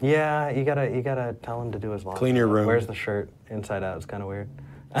around. Yeah, you gotta tell him to do his laundry. Clean your room. Wears the shirt inside out. It's kind of weird.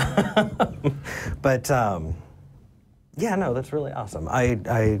 But yeah, no, that's really awesome.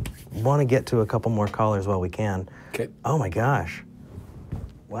 I want to get to a couple more callers while we can. Okay. Oh my gosh.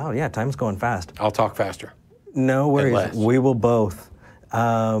 Wow. Yeah, time's going fast. I'll talk faster. No worries. We will both.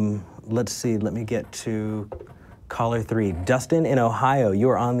 Let's see. Let me get to caller 3. Dustin in Ohio. You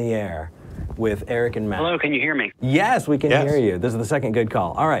are on the air with Eric and Matt. Hello, can you hear me? Yes, we can hear you. This is the second good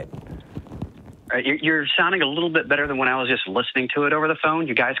call. All right. You're sounding a little bit better than when I was just listening to it over the phone.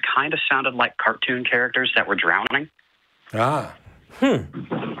 You guys kind of sounded like cartoon characters that were drowning. Ah.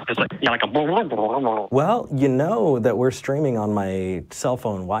 It's like a... Well, you know that we're streaming on my cell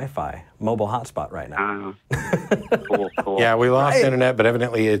phone Wi-Fi mobile hotspot right now. Cool. Yeah, we lost internet, but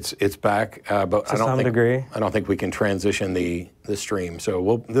evidently it's back. But to some degree. I don't think we can transition the stream.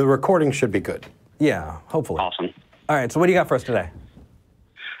 So the recording should be good. Yeah, hopefully. Awesome. All right, so what do you got for us today?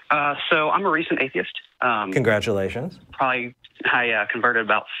 So I'm a recent atheist. Congratulations. I converted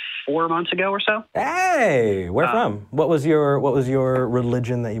about 4 months ago or so. Hey, where from? What was your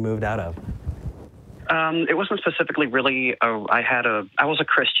religion that you moved out of? It wasn't specifically really. I was a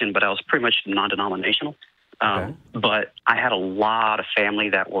Christian, but I was pretty much non-denominational. Okay. But I had a lot of family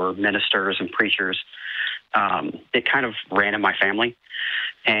that were ministers and preachers. It kind of ran in my family,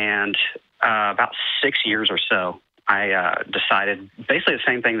 and about 6 years or so, I decided basically the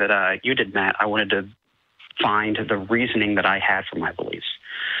same thing that you did, Matt. I wanted to find the reasoning that I had for my beliefs,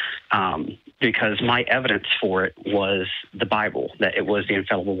 because my evidence for it was the Bible, that it was the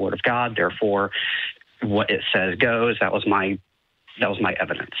infallible Word of God. Therefore, what it says goes. That was my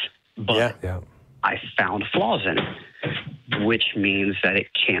evidence. But I found flaws in it, which means that it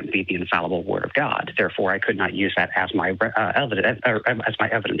can't be the infallible Word of God. Therefore, I could not use that as my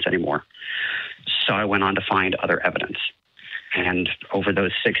evidence anymore. So I went on to find other evidence, and over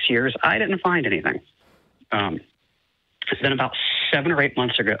those 6 years, I didn't find anything. Then about 7 or 8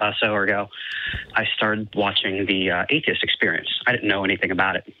 months ago, I started watching the Atheist Experience. I didn't know anything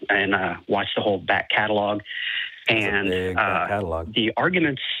about it, and watched the whole back catalog. And the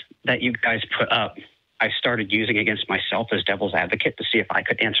arguments that you guys put up, I started using against myself as devil's advocate to see if I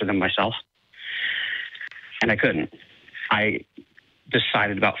could answer them myself. And I couldn't. I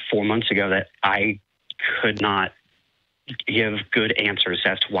decided about 4 months ago that I could not give good answers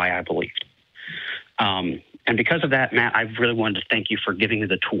as to why I believed. And because of that, Matt, I really wanted to thank you for giving me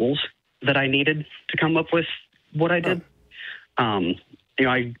the tools that I needed to come up with what I did.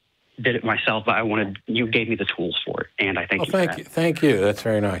 I did it myself, but you gave me the tools for it, and I thank you for that. Thank you. That's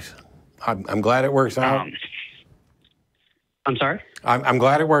very nice. I'm glad it works out. I'm sorry? I'm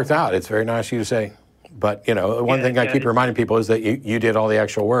glad it worked out. It's very nice of you to say. But, one thing I keep reminding people is that you did all the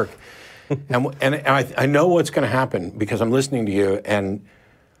actual work. and I know what's going to happen because I'm listening to you, and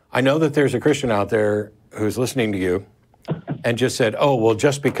I know that there's a Christian out there who's listening to you and just said, oh, well,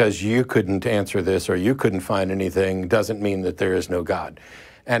 just because you couldn't answer this or you couldn't find anything doesn't mean that there is no God.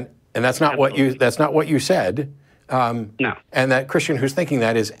 And that's not what you said. No. And that Christian who's thinking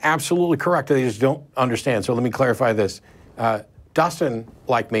that is absolutely correct. They just don't understand. So let me clarify this. Dustin,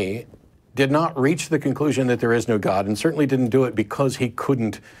 like me, did not reach the conclusion that there is no God, and certainly didn't do it because he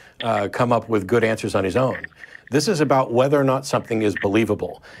couldn't come up with good answers on his own. This is about whether or not something is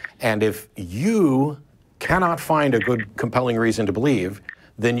believable. And if you cannot find a good, compelling reason to believe,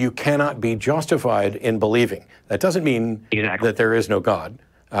 then you cannot be justified in believing. That doesn't mean that there is no God.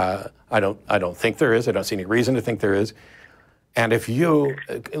 I don't think there is. I don't see any reason to think there is. And if you,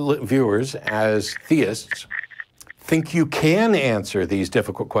 viewers, as theists, think you can answer these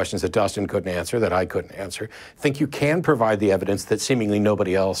difficult questions that Dustin couldn't answer, that I couldn't answer, think you can provide the evidence that seemingly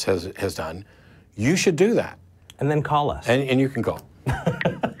nobody else has done, you should do that. And then call us. And you can call.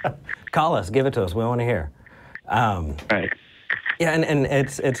 Call us. Give it to us. We want to hear. Right. Yeah, and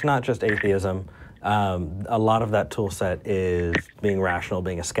it's not just atheism. A lot of that tool set is being rational,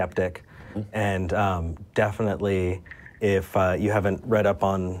 being a skeptic, and definitely if you haven't read up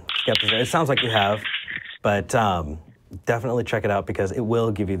on skepticism, it sounds like you have, but definitely check it out because it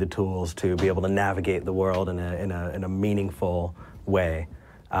will give you the tools to be able to navigate the world in a meaningful way.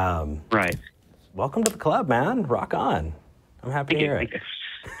 Right. Welcome to the club, man. Rock on. I'm happy to hear it.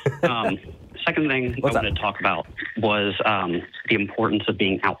 Second thing I wanted to talk about was the importance of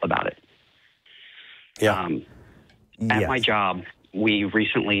being out about it. Yeah. At my job, we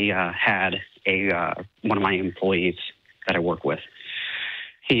recently had one of my employees that I work with.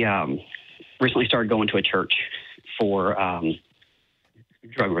 He recently started going to a church for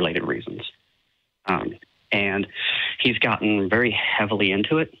drug-related reasons. And he's gotten very heavily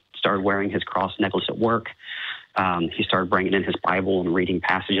into it, started wearing his cross necklace at work. He started bringing in his Bible and reading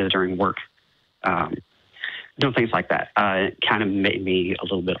passages during work. Doing things like that. It kind of made me a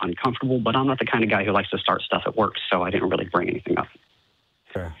little bit uncomfortable, but I'm not the kind of guy who likes to start stuff at work, so I didn't really bring anything up.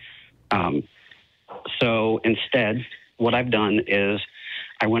 Sure. So instead, what I've done is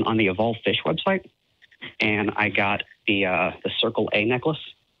I went on the Evolve Fish website, and I got the Circle A necklace,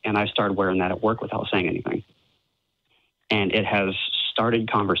 and I started wearing that at work without saying anything. And it has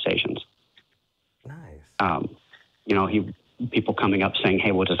started conversations. Nice. People coming up saying,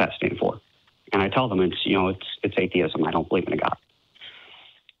 hey, what does that stand for? And I tell them it's atheism. I don't believe in a God.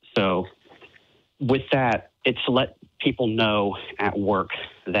 So with that, it's to let people know at work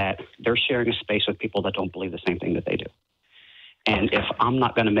that they're sharing a space with people that don't believe the same thing that they do. And if I'm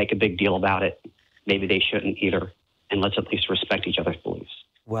not going to make a big deal about it, maybe they shouldn't either. And let's at least respect each other's beliefs.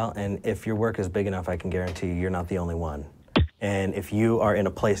 Well, and if your work is big enough, I can guarantee you're not the only one. And if you are in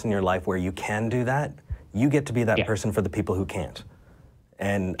a place in your life where you can do that, you get to be that person for the people who can't.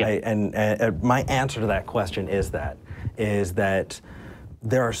 And my answer to that question is that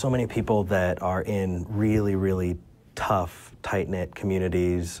there are so many people that are in really, really tough, tight-knit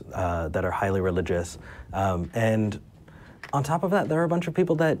communities that are highly religious. And on top of that, there are a bunch of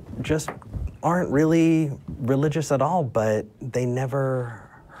people that just aren't really religious at all, but they never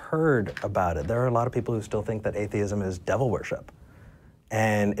heard about it. There are a lot of people who still think that atheism is devil worship.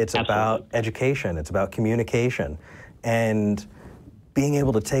 And it's about education, it's about communication. And being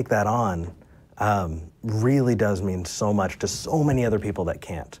able to take that on really does mean so much to so many other people that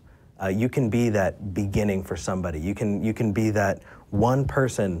can't. You can be that beginning for somebody. You can be that one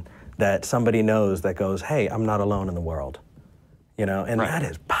person that somebody knows that goes, hey, I'm not alone in the world. You know, and that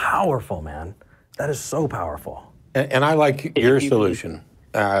is powerful, man. That is so powerful. And I like your solution.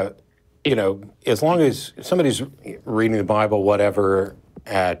 You know, as long as somebody's reading the Bible, whatever,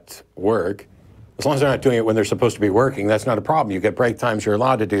 at work, as long as they're not doing it when they're supposed to be working, that's not a problem. You get break times, you're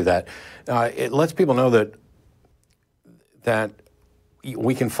allowed to do that. It lets people know that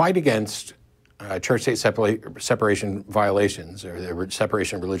we can fight against church-state separation violations, or the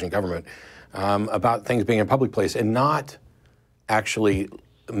separation of religion and government, about things being in a public place, and not actually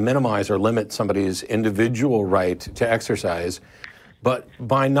minimize or limit somebody's individual right to exercise. But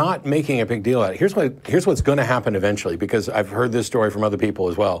by not making a big deal out of it, here's what's going to happen eventually, because I've heard this story from other people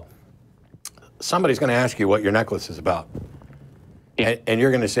as well. Somebody's going to ask you what your necklace is about. And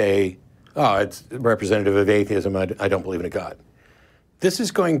you're going to say, oh, it's representative of atheism, I don't believe in a God. This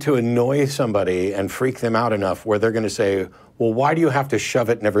is going to annoy somebody and freak them out enough where they're going to say, well, why do you have to shove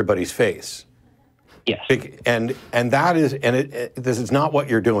it in everybody's face? Yes. And that is, this is not what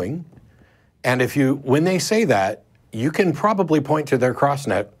you're doing. And when they say that, you can probably point to their cross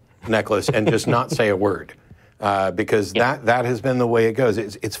necklace and just not say a word, because that has been the way it goes.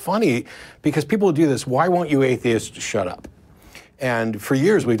 It's funny because people do this. Why won't you atheists shut up? And for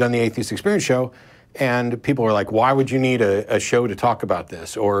years we've done the Atheist Experience show, and people are like, why would you need a show to talk about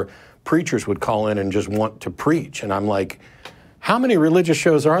this? Or preachers would call in and just want to preach. And I'm like, how many religious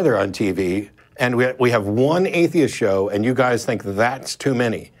shows are there on TV? And we have one atheist show, and you guys think that's too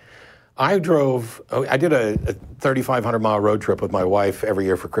many. I did a 3,500-mile road trip with my wife every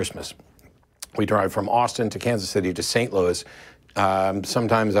year for Christmas. We drive from Austin to Kansas City to St. Louis,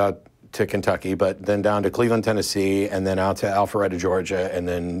 sometimes out to Kentucky, but then down to Cleveland, Tennessee, and then out to Alpharetta, Georgia, and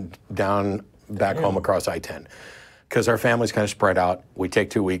then down back home across I-10. Because our family's kind of spread out. We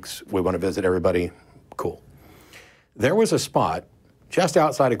take 2 weeks. We want to visit everybody. Cool. There was a spot just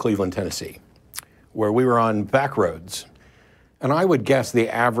outside of Cleveland, Tennessee, where we were on back roads. And I would guess the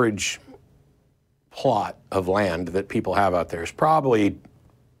average plot of land that people have out there is probably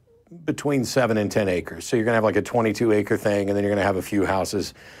between 7 and 10 acres. So you're going to have like a 22-acre thing, and then you're going to have a few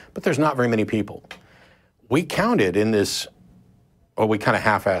houses. But there's not very many people. We counted in this, or we kind of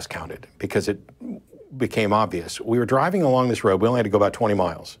half-assed counted, because it became obvious. We were driving along this road. We only had to go about 20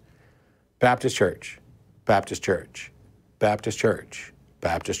 miles. Baptist church, Baptist church, Baptist church,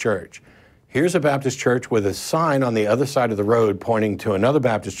 Baptist church. Here's a Baptist church with a sign on the other side of the road pointing to another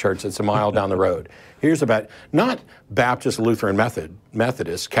Baptist church that's a mile down the road. Here's not Baptist, Lutheran,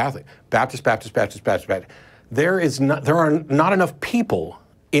 Methodist, Catholic, Baptist, Baptist, Baptist, Baptist, Baptist. There are not enough people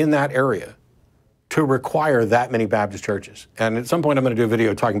in that area to require that many Baptist churches. And at some point I'm going to do a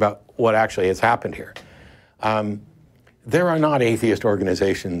video talking about what actually has happened here. There are not atheist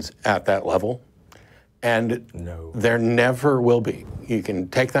organizations at that level. And there never will be. You can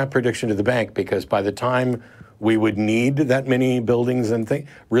take that prediction to the bank, because by the time we would need that many buildings and things,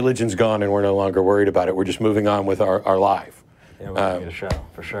 religion's gone and we're no longer worried about it. We're just moving on with our life. Yeah, we don't need a show,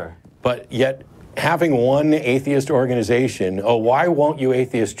 for sure. But yet, having one atheist organization, oh, why won't you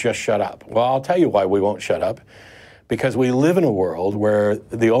atheists just shut up? Well, I'll tell you why we won't shut up. Because we live in a world where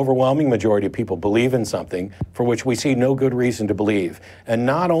the overwhelming majority of people believe in something for which we see no good reason to believe. And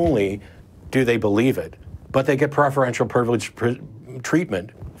not only do they believe it, but they get preferential privilege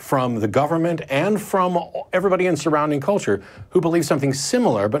treatment from the government and from everybody in surrounding culture who believe something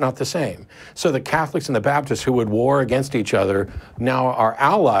similar but not the same. So the Catholics and the Baptists who would war against each other now are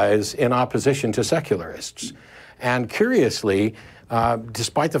allies in opposition to secularists. And curiously,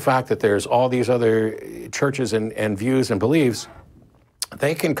 despite the fact that there's all these other churches and views and beliefs,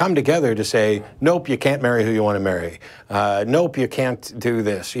 they can come together to say, nope, you can't marry who you want to marry. Nope, you can't do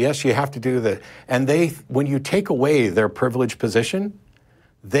this. Yes, you have to do that. And when you take away their privileged position,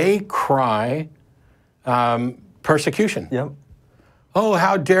 they cry persecution. Yep. oh,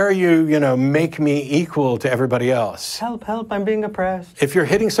 how dare you, make me equal to everybody else. Help, help, I'm being oppressed. If you're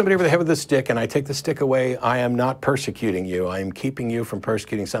hitting somebody over the head with a stick and I take the stick away, I am not persecuting you. I am keeping you from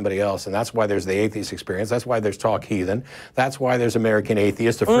persecuting somebody else. And that's why there's the Atheist Experience. That's why there's Talk Heathen. That's why there's American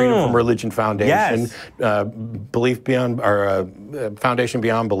Atheist, a Freedom from Religion Foundation, Belief Beyond, or Foundation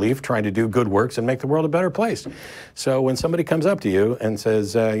Beyond Belief, trying to do good works and make the world a better place. So when somebody comes up to you and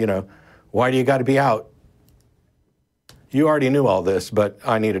says, why do you got to be out? You already knew all this, but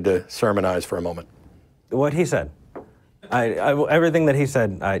I needed to sermonize for a moment. What he said. Everything that he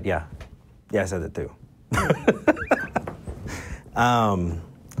said, yeah, I said it too.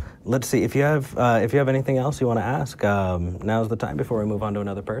 Let's see, if you have anything else you want to ask, now's the time before we move on to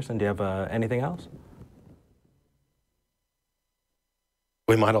another person. Do you have anything else?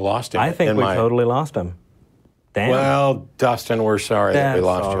 We might have lost him. I think we totally lost him. Damn. Well, Dustin, we're sorry that we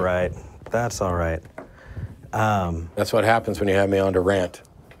lost you. That's all right. That's all right. That's what happens when you have me on to rant.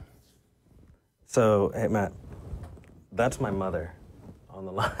 So, hey, Matt, that's my mother on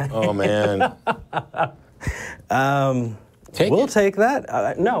the line. Oh, man. We'll take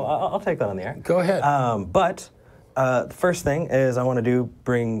that. No, I'll take that on the air. Go ahead. But the first thing is I want to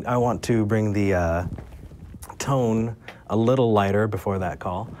bring the tone a little lighter before that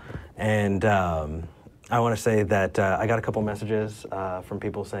call. And I want to say that I got a couple messages from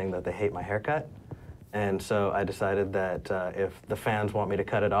people saying that they hate my haircut. And so I decided that if the fans want me to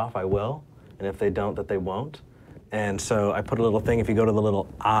cut it off, I will. And if they don't, that they won't. And so I put a little thing, if you go to the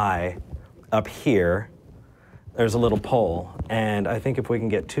little eye up here, there's a little poll. And I think if we can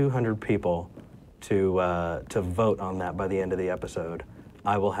get 200 people to vote on that by the end of the episode,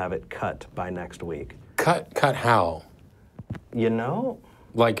 I will have it cut by next week. Cut how?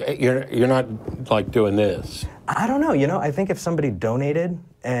 Like, you're not, like, doing this. I don't know. I think if somebody donated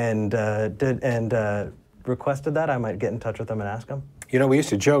and requested that, I might get in touch with them and ask them. We used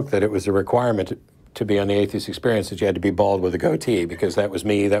to joke that it was a requirement to be on the Atheist Experience that you had to be bald with a goatee, because that was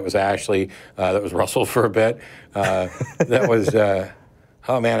me, that was Ashley, that was Russell for a bit. That was,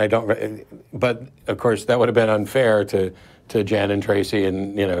 oh, man, but, of course, that would have been unfair to Jan and Tracy,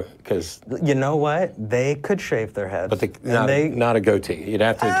 and because you know what, they could shave their heads, but not a goatee. You'd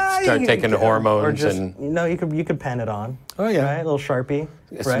have to start taking hormones, or just, and you could pen it on. Oh yeah, right, a little Sharpie.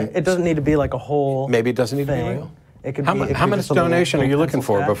 Right, it doesn't need to be like a whole. Maybe it doesn't need to be real. It could. How much donation are you looking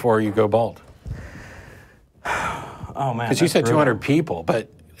for before you go bald? Oh man, because you said 200 people,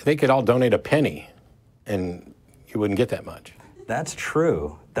 but they could all donate a penny, and you wouldn't get that much. That's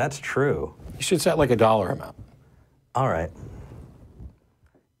true. That's true. You should set like a dollar amount. All right.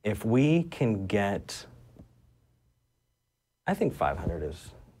 If we can get, I think 500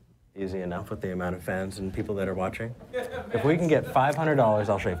 is easy enough with the amount of fans and people that are watching. If we can get $500,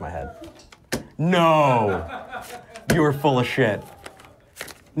 I'll shave my head. No, you're full of shit.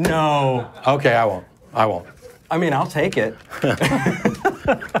 No. Okay, I won't. I mean, I'll take it.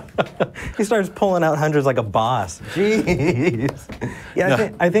 He starts pulling out hundreds like a boss. Jeez. Yeah,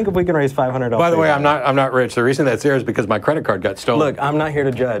 no. I think if we can raise $500. By the way, I'm not rich. The reason that's there is because my credit card got stolen. Look, I'm not here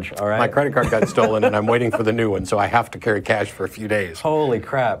to judge, all right? My credit card got stolen, and I'm waiting for the new one, so I have to carry cash for a few days. Holy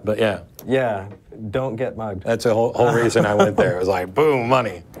crap. But yeah. Yeah, don't get mugged. That's the whole reason I went there. It was like, boom,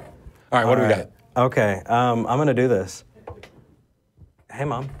 money. All right, what do we got? Okay, I'm going to do this. Hey,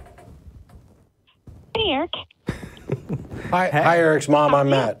 Mom. Hey, Eric. Hi, Eric's mom. I'm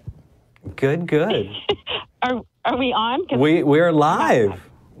Matt. Good. Are we on? We're live.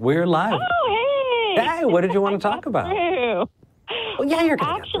 We're live. Oh, hey. Hey, what did you want to talk about? Well, yeah, you're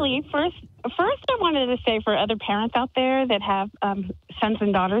gonna actually first I wanted to say, for other parents out there that have sons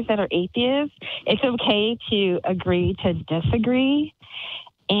and daughters that are atheists, it's okay to agree to disagree.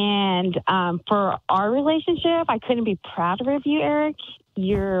 And for our relationship, I couldn't be prouder of you, Eric.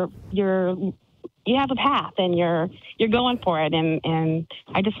 You have a path, and you're going for it, and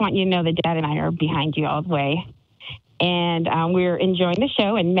I just want you to know that Dad and I are behind you all the way. And we're enjoying the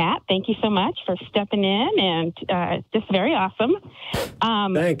show. And Matt, thank you so much for stepping in, and just very awesome.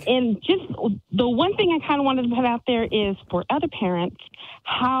 Thanks. And just the one thing I kind of wanted to put out there is for other parents,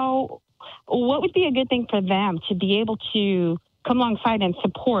 what would be a good thing for them to be able to come alongside and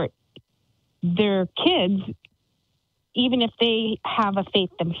support their kids, even if they have a faith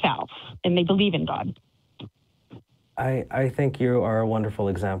themselves and they believe in God. I think you are a wonderful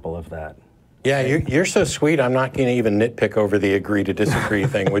example of that. Yeah, you're so sweet, I'm not going to even nitpick over the agree to disagree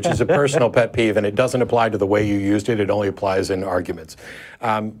thing, which is a personal pet peeve, and it doesn't apply to the way you used it. It only applies in arguments.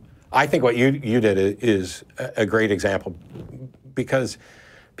 I think what you did is a great example, because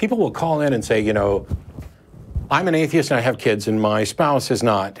people will call in and say, I'm an atheist and I have kids and my spouse is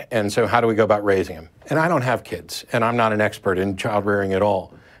not. And so how do we go about raising them? And I don't have kids and I'm not an expert in child rearing at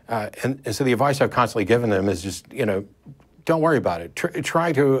all. And so the advice I've constantly given them is just, you know, don't worry about it.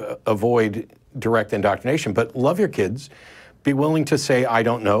 Try to avoid direct indoctrination, but love your kids. Be willing to say, I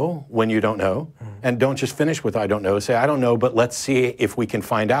don't know, when you don't know. And don't just finish with, I don't know. Say, I don't know, but let's see if we can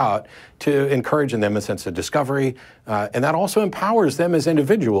find out, to encourage in them a sense of discovery. And that also empowers them as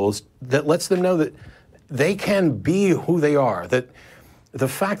individuals, that lets them know that they can be who they are. That the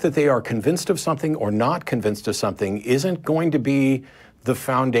fact that they are convinced of something or not convinced of something isn't going to be the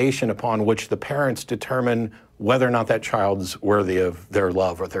foundation upon which the parents determine whether or not that child's worthy of their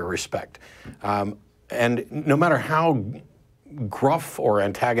love or their respect. And no matter how gruff or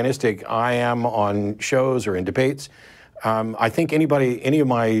antagonistic I am on shows or in debates, I think any of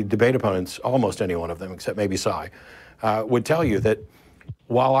my debate opponents, almost any one of them, except maybe Cy, would tell you that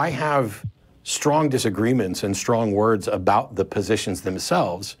while I have strong disagreements and strong words about the positions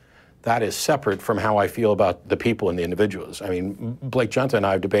themselves, that is separate from how I feel about the people and the individuals. I mean, Blake Junta and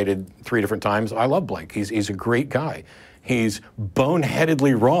I have debated 3 different times. I love Blake. He's a great guy. He's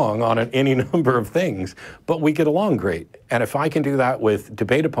boneheadedly wrong on any number of things, but we get along great. And if I can do that with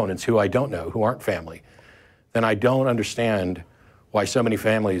debate opponents who I don't know, who aren't family, then I don't understand why so many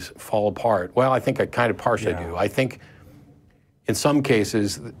families fall apart. Well, I think I kind of partially do. I think in some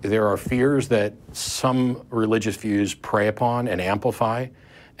cases, there are fears that some religious views prey upon and amplify.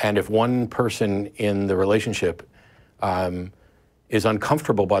 And if one person in the relationship is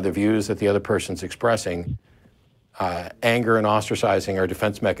uncomfortable by the views that the other person's expressing, anger and ostracizing are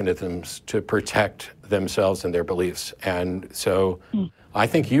defense mechanisms to protect themselves and their beliefs. And so I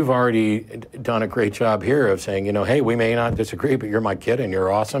think you've already done a great job here of saying, you know, hey, we may not disagree, but you're my kid and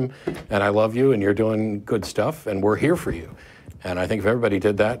you're awesome and I love you and you're doing good stuff and we're here for you. And I think if everybody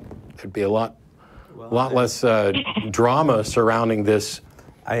did that, there'd be a lot less drama surrounding this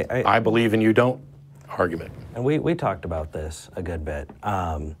I believe and you don't argument. And we talked about this a good bit.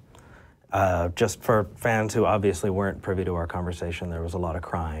 Just for fans who obviously weren't privy to our conversation, there was a lot of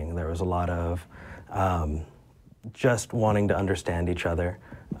crying. There was a lot of just wanting to understand each other.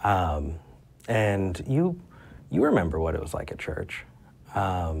 And you remember what it was like at church.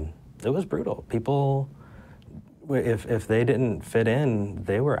 It was brutal. People, if they didn't fit in,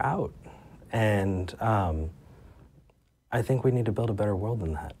 they were out. And I think we need to build a better world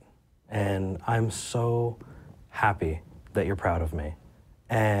than that. And I'm so happy that you're proud of me.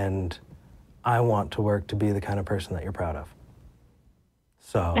 And I want to work to be the kind of person that you're proud of.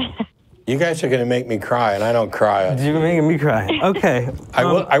 So. You guys are going to make me cry, and I don't cry. You're making me cry. Okay. I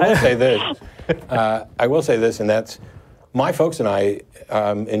will say this. I will say this, and that's my folks and I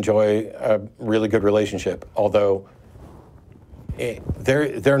enjoy a really good relationship, although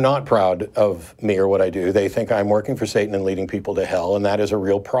they're not proud of me or what I do. They think I'm working for Satan and leading people to hell, and that is a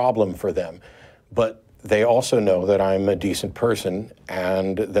real problem for them. But they also know that I'm a decent person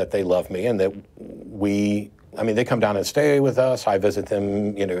and that they love me and that they come down and stay with us. I visit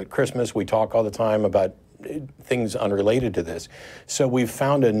them, you know, at Christmas. We talk all the time about things unrelated to this. So we've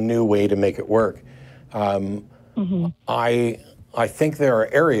found a new way to make it work. I think there are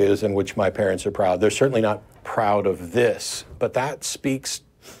areas in which my parents are proud. They're certainly not proud of this, but that speaks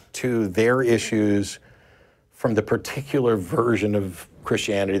to their issues from the particular version of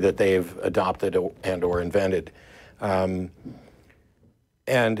Christianity that they've adopted and or invented. I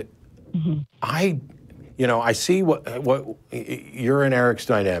see what your and Eric's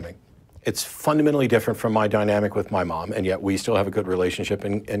dynamic. It's fundamentally different from my dynamic with my mom, and yet we still have a good relationship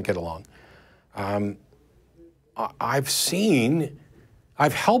and get along. I've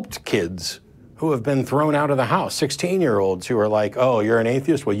helped kids who have been thrown out of the house, 16-year-olds who are like, oh, you're an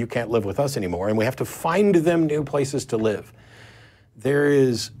atheist? Well, you can't live with us anymore. And we have to find them new places to live.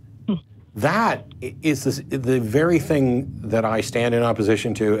 That is the very thing that I stand in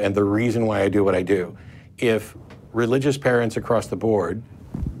opposition to and the reason why I do what I do. If religious parents across the board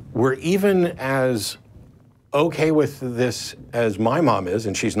were even as okay with this as my mom is,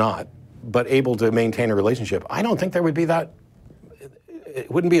 and she's not, but able to maintain a relationship, I don't think there would be it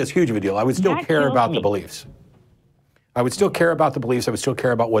wouldn't be as huge of a deal. I would still care about the beliefs. I would still care about the beliefs. I would still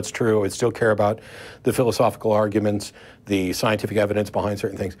care about what's true. I would still care about the philosophical arguments, the scientific evidence behind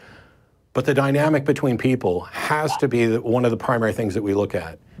certain things. But the dynamic between people has to be one of the primary things that we look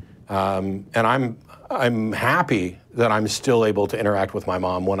at. And I'm happy that I'm still able to interact with my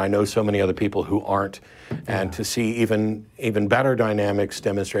mom when I know so many other people who aren't. And to see even better dynamics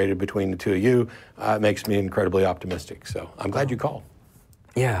demonstrated between the two of you makes me incredibly optimistic. So I'm glad you called.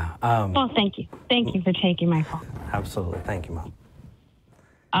 Yeah. Well, thank you. Thank you for taking my call. Absolutely. Thank you, Mom.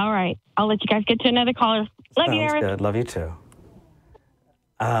 All right. I'll let you guys get to another caller. Love you, Eric. Good. Love you too.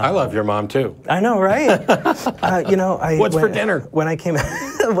 I love your mom too. I know, right? What's for dinner? When I came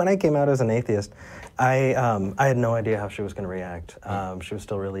out as an atheist, I had no idea how she was going to react. She was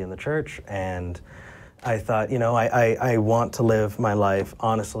still really in the church, and I thought, I want to live my life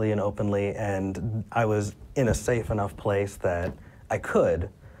honestly and openly, and I was in a safe enough place that I could.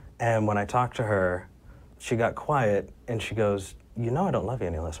 And when I talked to her, she got quiet, and she goes, I don't love you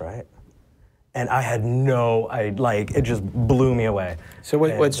any less, right? And I had it just blew me away. So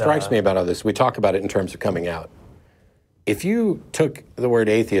what strikes me about all this, we talk about it in terms of coming out. If you took the word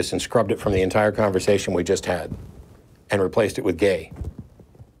atheist and scrubbed it from the entire conversation we just had and replaced it with gay,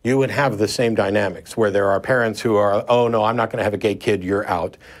 you would have the same dynamics where there are parents who are, oh no, I'm not going to have a gay kid, you're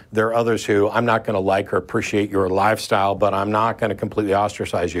out. There are others who, I'm not going to like or appreciate your lifestyle, but I'm not going to completely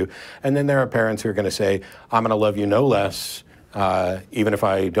ostracize you. And then there are parents who are going to say, I'm going to love you no less. Even if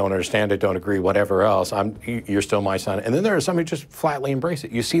I don't understand it, don't agree, whatever else, you're still my son. And then there are some who just flatly embrace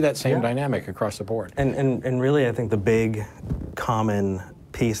it. You see that same dynamic across the board. And really, I think the big common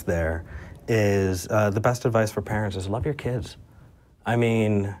piece there is the best advice for parents is love your kids. I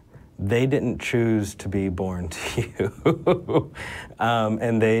mean, they didn't choose to be born to you,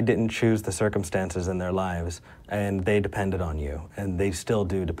 and they didn't choose the circumstances in their lives, and they depended on you, and they still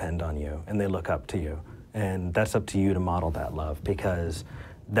do depend on you, and they look up to you. And that's up to you to model that love, because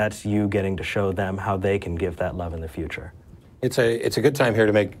that's you getting to show them how they can give that love in the future. It's a good time here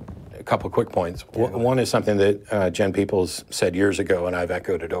to make a couple of quick points. One is something that Jen Peoples said years ago, and I've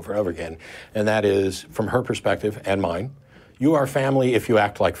echoed it over and over again, and that is, from her perspective and mine, you are family if you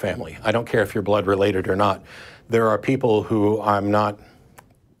act like family. I don't care if you're blood related or not. There are people who I'm not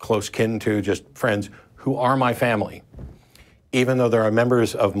close kin to, just friends, who are my family, even though there are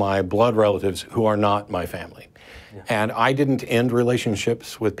members of my blood relatives who are not my family. Yeah. And I didn't end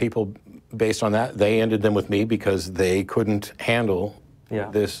relationships with people based on that. They ended them with me because they couldn't handle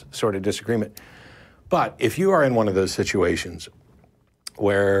this sort of disagreement. But if you are in one of those situations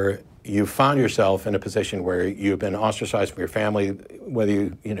where you found yourself in a position where you've been ostracized from your family,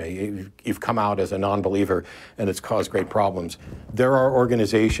 whether you've come out as a non-believer and it's caused great problems, there are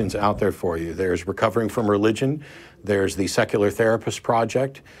organizations out there for you. There's Recovering from Religion, there's the Secular Therapist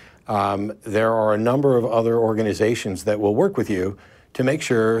Project. There are a number of other organizations that will work with you to make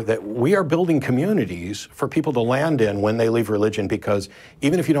sure that we are building communities for people to land in when they leave religion, because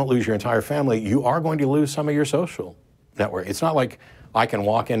even if you don't lose your entire family, you are going to lose some of your social network. It's not like I can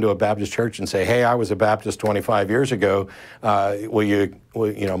walk into a Baptist church and say, hey, I was a Baptist 25 years ago. My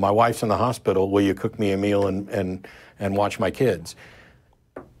wife's in the hospital. Will you cook me a meal and watch my kids?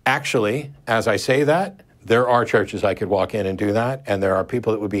 Actually, as I say that, there are churches I could walk in and do that, and there are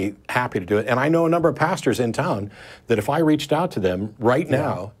people that would be happy to do it. And I know a number of pastors in town that if I reached out to them right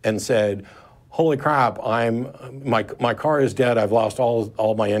now and said, holy crap, my car is dead, I've lost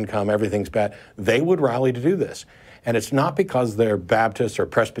all my income, everything's bad, they would rally to do this. And it's not because they're Baptists or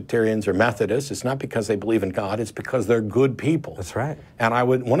Presbyterians or Methodists. It's not because they believe in God. It's because they're good people. That's right. And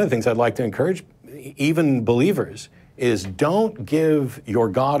one of the things I'd like to encourage even believers is don't give your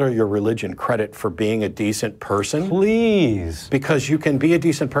God or your religion credit for being a decent person. Please. Because you can be a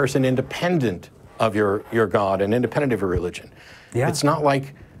decent person independent of your God and independent of your religion. Yeah. It's not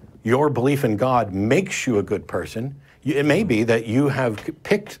like your belief in God makes you a good person. It may be that you have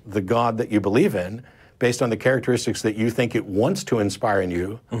picked the God that you believe in based on the characteristics that you think it wants to inspire in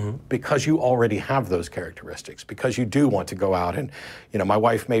you, because you already have those characteristics, because you do want to go out and, my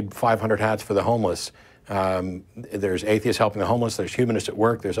wife made 500 hats for the homeless. There's Atheists Helping the Homeless, there's Humanists at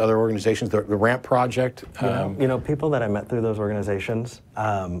Work, there's other organizations, the Ramp Project. People that I met through those organizations,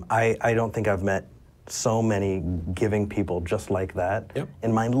 I don't think I've met so many giving people just like that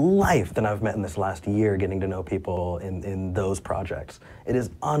in my life than I've met in this last year getting to know people in those projects. It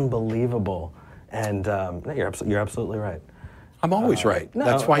is unbelievable. And you're absolutely right. I'm always right. No,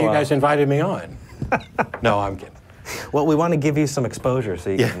 that's why you guys invited me on. No, I'm kidding. Well, we want to give you some exposure so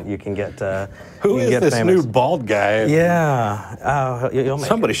you can get Who is this famous new bald guy? Yeah. You'll make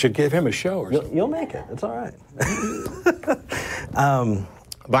Somebody should give him a show or something. You'll make it. It's all right.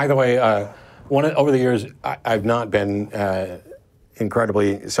 By the way, over the years, I've not been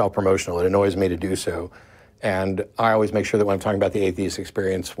incredibly self-promotional. It annoys me to do so. And I always make sure that when I'm talking about the atheist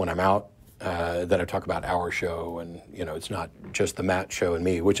experience when I'm out, that I talk about our show, and it's not just the Matt show and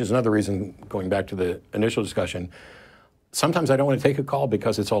me, which is another reason, going back to the initial discussion, sometimes I don't want to take a call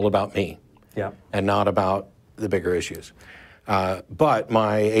because it's all about me and not about the bigger issues. But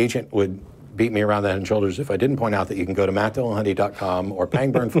my agent would beat me around the head and shoulders if I didn't point out that you can go to mattdillahunty.com or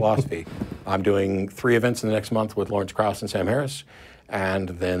Pangburn Philosophy. I'm doing 3 events in the next month with Lawrence Krauss and Sam Harris, and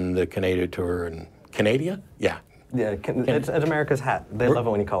then the Canada tour and Canada? Yeah. Yeah, it's America's hat. They love it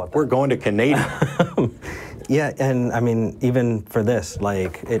when you call it that. We're going to Canada. Yeah, and I mean, even for this,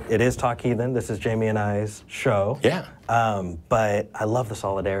 like, it is Talk Heathen. This is Jamie and I's show. Yeah. But I love the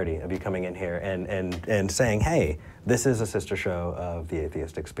solidarity of you coming in here and saying, hey, this is a sister show of the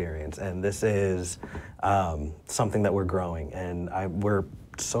Atheist Experience, and this is something that we're growing, and we're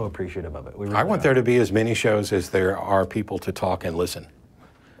so appreciative of it. We really I want there to be as many shows as there are people to talk and listen.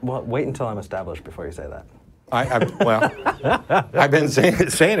 Well, wait until I'm established before you say that. Well, I've been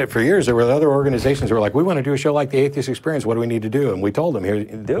saying it for years. There were other organizations who were like, we want to do a show like the Atheist Experience. What do we need to do? And we told them, here,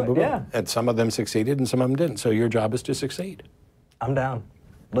 do it, yeah. And some of them succeeded and some of them didn't. So your job is to succeed. I'm down.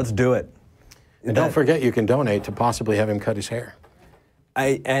 Let's do it. And don't forget, you can donate to possibly have him cut his hair.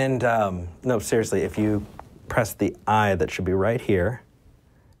 No, seriously, if you press the I that should be right here,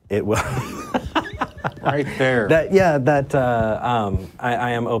 it will. Right there.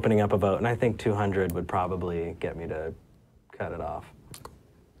 I am opening up a vote, and I think 200 would probably get me to cut it off.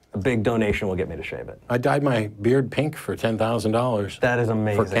 A big donation will get me to shave it. I dyed my beard pink for $10,000. That is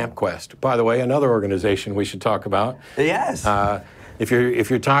amazing. For Camp Quest. By the way, another organization we should talk about. Yes. If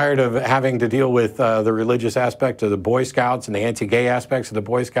you're tired of having to deal with the religious aspect of the Boy Scouts and the anti-gay aspects of the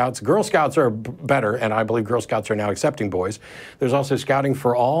Boy Scouts, Girl Scouts are better, and I believe Girl Scouts are now accepting boys. There's also Scouting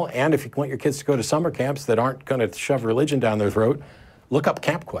for All, and if you want your kids to go to summer camps that aren't going to shove religion down their throat, look up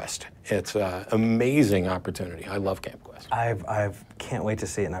Camp Quest. It's an amazing opportunity. I love Camp Quest. I can't wait to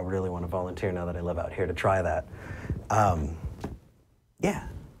see it, and I really want to volunteer now that I live out here to try that. Yeah.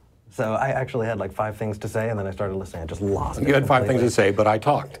 So I actually had like 5 things to say, and then I started listening. I just lost it. You had 5 things to say, but I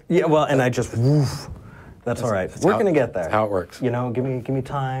talked. Yeah, well, and I just, woof. That's all right. We're going to get there. That's how it works. You know, give me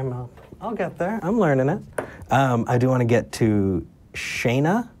time. I'll get there. I'm learning it. I do want to get to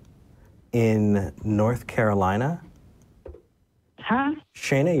Shannah in North Carolina. Huh?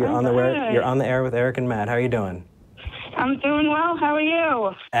 Shannah, you're on the air with Eric and Matt. How are you doing? I'm doing well. How are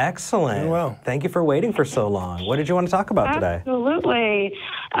you? Excellent. Doing well. Thank you for waiting for so long. What did you want to talk about today? Absolutely.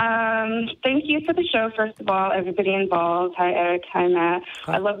 Thank you for the show, first of all, everybody involved. Hi, Eric. Hi, Matt.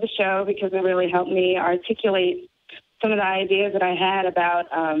 Hi. I love the show because it really helped me articulate some of the ideas that I had about,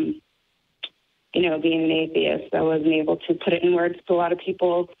 being an atheist. I wasn't able to put it in words to a lot of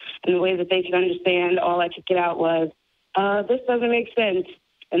people in the way that they could understand. All I could get out was, this doesn't make sense.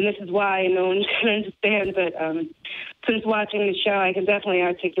 And this is why no one can understand. But since watching the show, I can definitely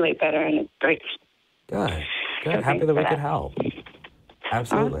articulate better, and it's great. Good. Happy that we could help.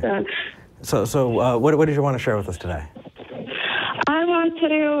 Absolutely. Awesome. So what did you want to share with us today? I want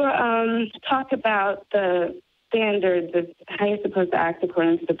to talk about the standards of how you're supposed to act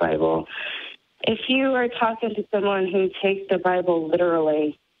according to the Bible. If you are talking to someone who takes the Bible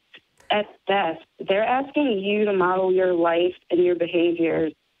literally, at best, they're asking you to model your life and your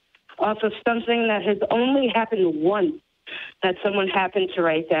behaviors off of something that has only happened once, that someone happened to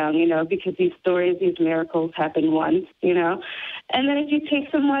write down, because these stories, these miracles happen once, And then if you take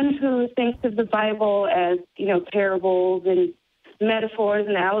someone who thinks of the Bible as, parables and metaphors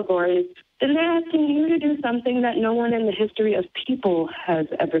and allegories, then they're asking you to do something that no one in the history of people has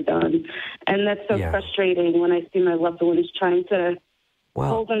ever done. And that's so frustrating when I see my loved ones trying to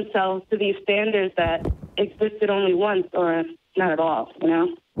hold themselves to these standards that existed only once or not at all,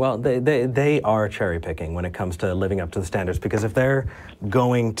 Well, they are cherry picking when it comes to living up to the standards, because if they're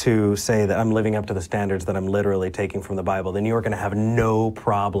going to say that I'm living up to the standards that I'm literally taking from the Bible, then you're going to have no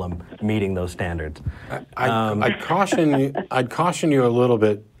problem meeting those standards. I'd caution you a little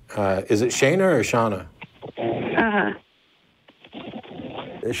bit. Is it Shannah or Shannah?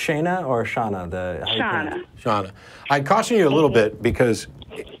 Shannah or Shannah? Shannah. Shannah. I'd caution you a little bit because,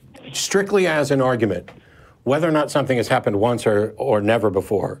 strictly as an argument, whether or not something has happened once or never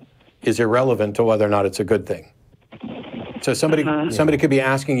before is irrelevant to whether or not it's a good thing. So somebody could be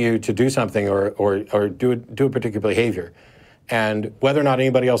asking you to do something or do a particular behavior, and whether or not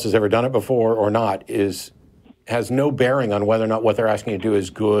anybody else has ever done it before or not has no bearing on whether or not what they're asking you to do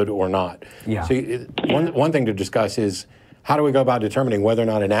is good or not. Yeah. So one thing to discuss is, how do we go about determining whether or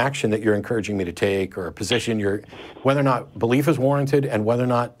not an action that you're encouraging me to take or a position whether or not belief is warranted and whether or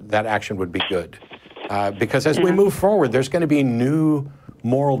not that action would be good? Because as we move forward, there's going to be new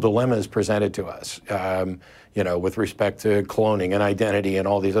moral dilemmas presented to us, with respect to cloning and identity and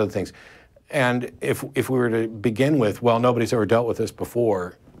all these other things. And if we were to begin with, well, nobody's ever dealt with this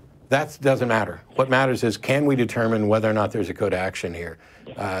before, that doesn't matter. What matters is, can we determine whether or not there's a good action here?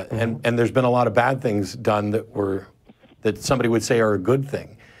 And there's been a lot of bad things done that somebody would say are a good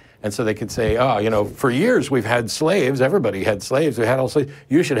thing. And so they could say, for years we've had slaves. Everybody had slaves. We had all slaves.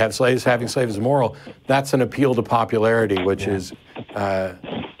 You should have slaves. Having slaves is moral. That's an appeal to popularity, which is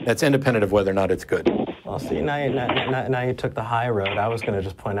That's independent of whether or not it's good. Well, see, now you took the high road. I was going to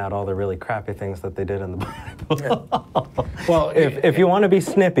just point out all the really crappy things that they did in the Bible. Well, if you want to be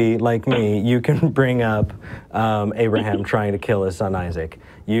snippy like me, you can bring up Abraham trying to kill his son Isaac.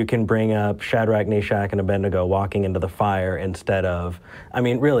 You can bring up Shadrach, Meshach, and Abednego walking into the fire instead of, I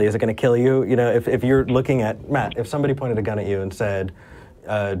mean, really, is it going to kill you? You know, if you're looking at, Matt, if somebody pointed a gun at you and said,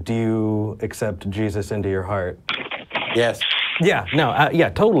 do you accept Jesus into your heart? Yes. Yeah, no, yeah,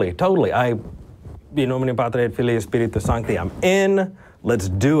 totally. Nomine Patri et Filii Spiritus Sancti. I'm in. Let's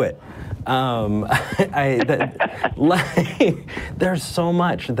do it. There's so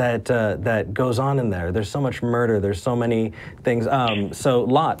much that goes on in there. There's so much murder. There's so many things. So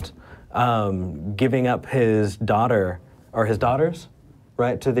Lot giving up his daughter or his daughters,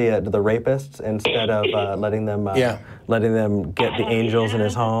 right, to the rapists instead of letting them get the angels in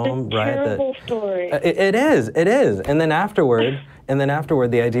his home, right? Terrible story. It is. And then afterward,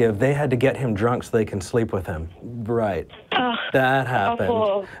 the idea of they had to get him drunk so they can sleep with him. Right. That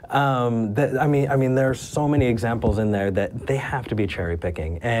happened. I mean, there's so many examples in there that they have to be cherry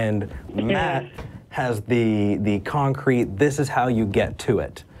picking. And Matt has the concrete, this is how you get to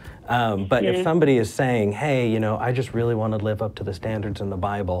it. But if somebody is saying, hey, you know, I just really want to live up to the standards in the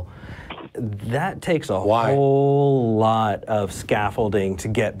Bible, that takes a whole lot of scaffolding to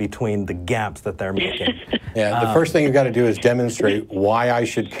get between the gaps that they're making. Yeah, the first thing you've got to do is demonstrate why I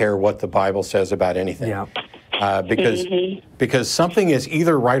should care what the Bible says about anything. Yeah. Because something is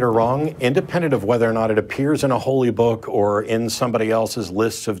either right or wrong, independent of whether or not it appears in a holy book or in somebody else's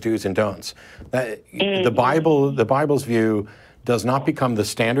lists of do's and don'ts. The Bible's view does not become the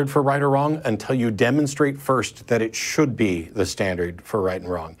standard for right or wrong until you demonstrate first that it should be the standard for right and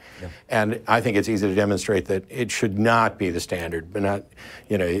wrong. Yeah. And I think it's easy to demonstrate that it should not be the standard, but not,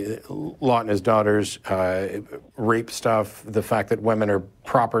 you know, Lot and his daughters, rape stuff, the fact that women are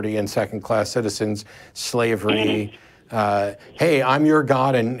property and second-class citizens, slavery. Hey, I'm your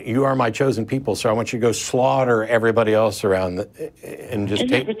God and you are my chosen people, so I want you to go slaughter everybody else around and just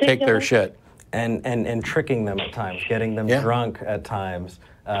take their shit. And tricking them at times, getting them drunk at times,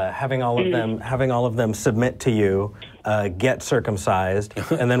 having all of them submit to you, get circumcised,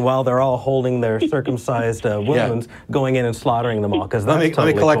 and then while they're all holding their circumcised wounds, going in and slaughtering them all. Because let me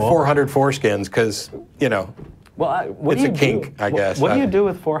collect 400 foreskins, because you know. Well, it's a kink, I guess. What do you do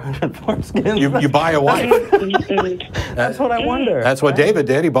with 400 foreskins? You buy a wife. That's what I wonder. That's what David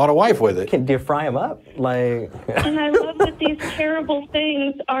did. He bought a wife with it. Do you fry them up? Like. And I love that these terrible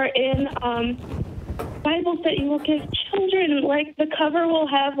things are in Bibles that you will give children. Like the cover will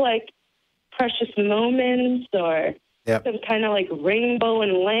have like precious moments or some kind of like rainbow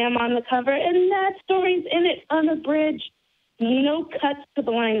and lamb on the cover, and that story's in it unabridged. No cuts to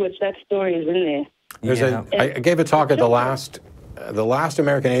the language. That story is in there. I gave a talk at the last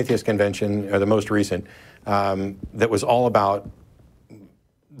American Atheist Convention, or the most recent, that was all about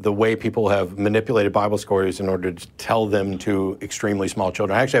the way people have manipulated Bible stories in order to tell them to extremely small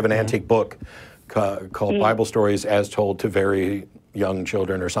children. I actually have an antique book called Bible Stories as Told to Very Young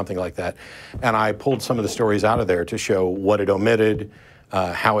Children or something like that. And I pulled some of the stories out of there to show what it omitted,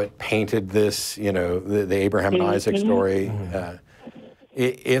 how it painted this, you know, the Abraham and Isaac story.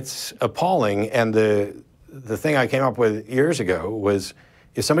 It's appalling, and the thing I came up with years ago was,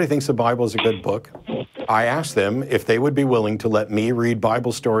 if somebody thinks the Bible is a good book, I asked them if they would be willing to let me read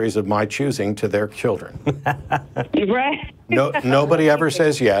Bible stories of my choosing to their children. Right. Nobody ever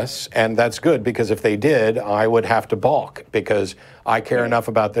says yes, and that's good, because if they did, I would have to balk, because I care enough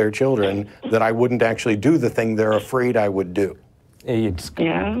about their children that I wouldn't actually do the thing they're afraid I would do.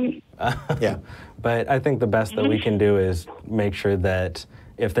 Yeah. But I think the best that we can do is make sure that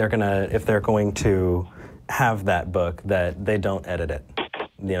if they're going to have that book, that they don't edit it.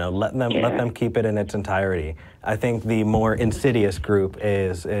 You know, let them keep it in its entirety. I think the more insidious group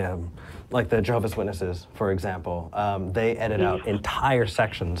is like the Jehovah's Witnesses, for example. They edit out entire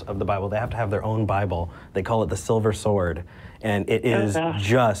sections of the Bible. They have to have their own Bible. They call it the Silver Sword, and it is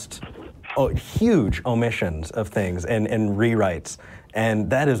just huge omissions of things and rewrites. And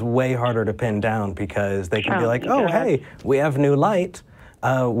that is way harder to pin down, because they can be like, hey, we have new light.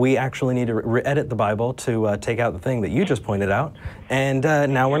 We actually need to re-edit the Bible to take out the thing that you just pointed out, and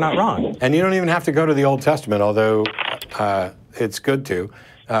now we're not wrong. And you don't even have to go to the Old Testament, although it's good to.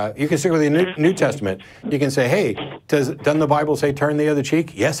 You can stick with the New Testament. You can say, hey, doesn't the Bible say turn the other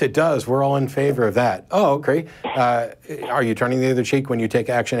cheek? Yes, it does. We're all in favor of that. Oh, okay. Are you turning the other cheek when you take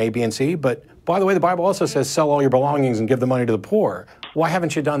action A, B, and C? But by the way, the Bible also says sell all your belongings and give the money to the poor. Why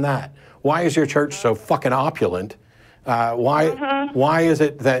haven't you done that? Why is your church so fucking opulent? Why is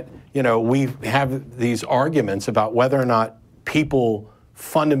it that, you know, we have these arguments about whether or not people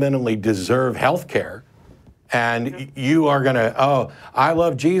fundamentally deserve health care, and you are going to, oh, I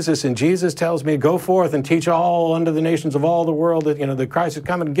love Jesus, and Jesus tells me, go forth and teach all unto the nations of all the world that, that Christ is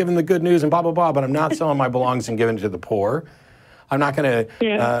coming and giving the good news and blah, blah, blah, but I'm not selling my belongings and giving it to the poor. I'm not going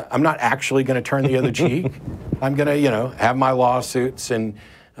to, I'm not actually going to turn the other cheek. I'm going to, have my lawsuits and,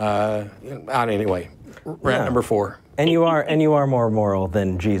 anyway, rant number 4. And you are more moral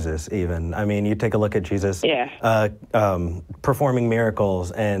than Jesus, even. I mean, you take a look at Jesus performing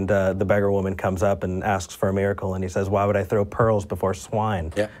miracles, and the beggar woman comes up and asks for a miracle, and he says, why would I throw pearls before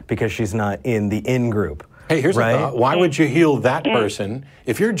swine? Yeah. Because she's not in the in-group. Hey, here's a thought. Why would you heal that person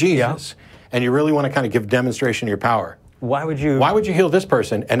if you're Jesus and you really want to kind of give demonstration of your power? Why would you heal this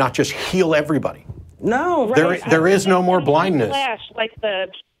person and not just heal everybody? No, there is no more blindness. Flash,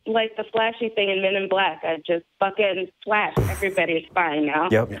 like the flashy thing in Men in Black. I just bucket and flash. Everybody's fine now.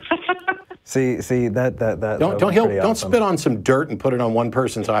 Yep. see that don't spit on some dirt and put it on one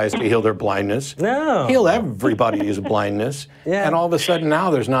person's eyes to heal their blindness. No. Heal everybody's blindness. Yeah. And all of a sudden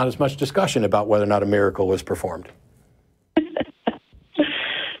now there's not as much discussion about whether or not a miracle was performed.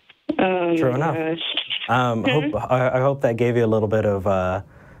 True enough. I hope that gave you a little bit of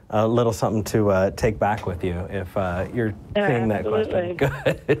a little something to take back with you if you're seeing that question.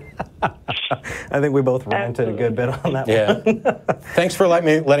 Good. I think we both ranted a good bit on that one. Thanks for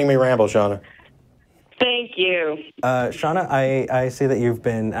letting me ramble, Shannah. Thank you. Shannah, I see that you've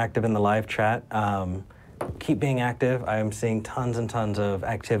been active in the live chat. Keep being active. I am seeing tons and tons of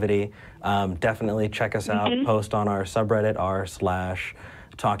activity. Definitely check us out. Post on our subreddit,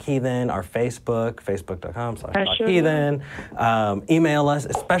 r/Talk Heathen, our Facebook, facebook.com/Talk Heathen. Email us,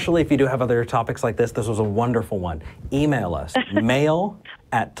 especially if you do have other topics like this. This was a wonderful one. Email us,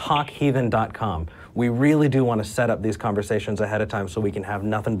 mail@talkheathen.com. We really do want to set up these conversations ahead of time so we can have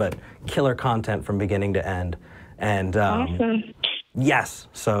nothing but killer content from beginning to end. And awesome. Yes,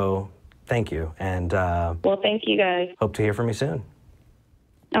 so thank you. And well, thank you guys. Hope to hear from you soon.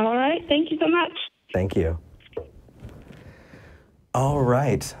 All right, thank you so much. Thank you. All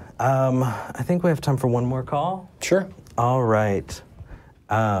right. I think we have time for one more call. Sure. All right.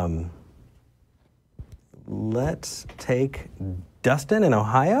 Let's take Dustin in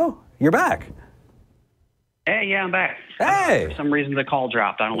Ohio. You're back. Hey, yeah, I'm back. Hey. For some reason, the call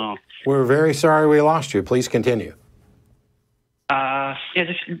dropped. I don't know. We're very sorry we lost you. Please continue. Yeah,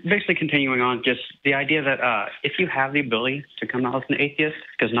 just basically continuing on, just the idea that if you have the ability to come out as an atheist,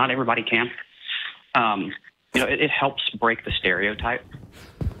 because not everybody can, it helps break the stereotype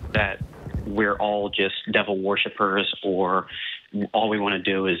that we're all just devil worshipers, or all we want to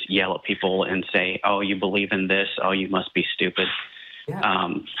do is yell at people and say, oh, you believe in this, oh, you must be stupid.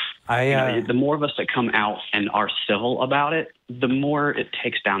 Yeah. The more of us that come out and are civil about it, the more it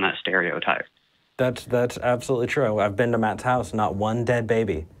takes down that stereotype. That's absolutely true. I've been to Matt's house, not one dead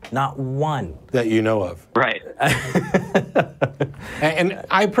baby. Not one. That you know of. Right. And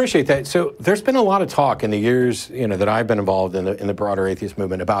I appreciate that. So there's been a lot of talk in the years, that I've been involved in the broader atheist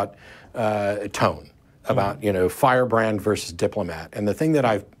movement about tone, about, firebrand versus diplomat. And the thing that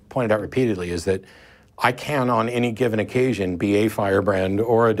I've pointed out repeatedly is that I can, on any given occasion, be a firebrand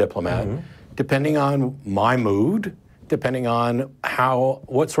or a diplomat, depending on my mood, depending on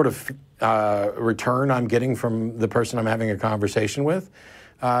what sort of return I'm getting from the person I'm having a conversation with,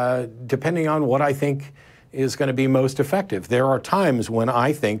 depending on what I think is going to be most effective. There are times when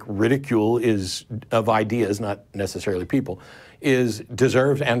I think ridicule of ideas, not necessarily people, is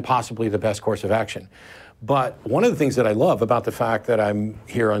deserved and possibly the best course of action. But one of the things that I love about the fact that I'm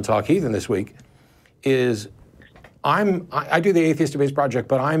here on Talk Heathen this week is I do the Atheist Debates Project,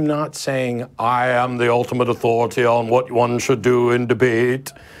 but I'm not saying I am the ultimate authority on what one should do in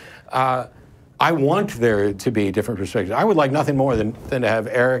debate. I want there to be different perspectives. I would like nothing more than to have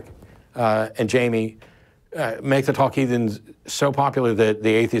Eric and Jamie make the Talk Heathens so popular that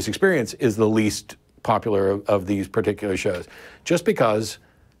the Atheist Experience is the least popular of these particular shows. Just because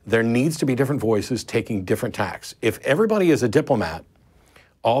there needs to be different voices taking different tacks. If everybody is a diplomat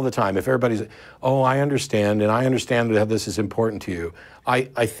all the time, if everybody's, oh, I understand, and I understand that this is important to you,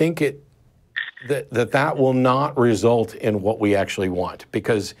 I think that will not result in what we actually want,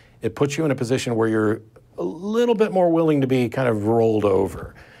 because it puts you in a position where you're a little bit more willing to be kind of rolled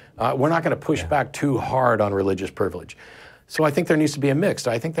over. We're not going to push back too hard on religious privilege. So I think there needs to be a mix.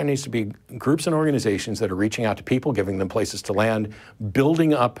 I think there needs to be groups and organizations that are reaching out to people, giving them places to land,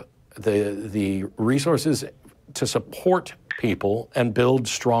 building up the resources to support people and build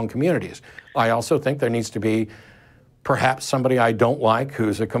strong communities. I also think there needs to be perhaps somebody I don't like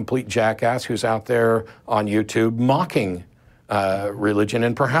who's a complete jackass who's out there on YouTube mocking religion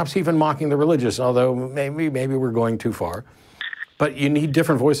and perhaps even mocking the religious, although maybe we're going too far. But you need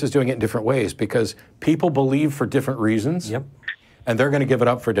different voices doing it in different ways because people believe for different reasons. Yep. And they're going to give it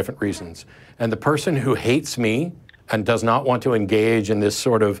up for different reasons. And the person who hates me and does not want to engage in this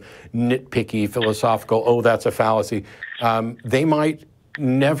sort of nitpicky philosophical, oh, that's a fallacy, they might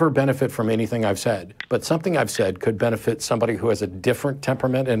never benefit from anything I've said. But something I've said could benefit somebody who has a different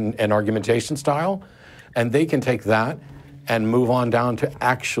temperament and argumentation style. And they can take that and move on down to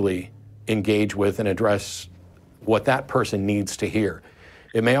actually engage with and address what that person needs to hear.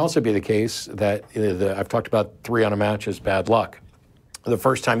 It may also be the case that I've talked about 3 on a match is bad luck. The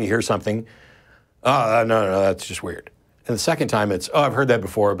first time you hear something, oh, no, that's just weird. And the second time it's, oh, I've heard that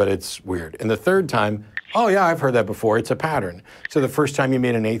before, but it's weird. And the third time, oh yeah, I've heard that before, it's a pattern. So the first time you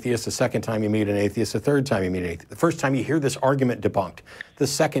meet an atheist, the second time you meet an atheist, the third time you meet an atheist, the first time you hear this argument debunked, the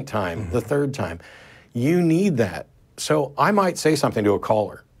second time, the third time. You need that. So I might say something to a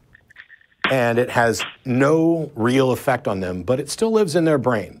caller, and it has no real effect on them, but it still lives in their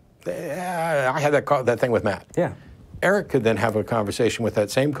brain. I had that thing with Matt. Yeah. Eric could then have a conversation with that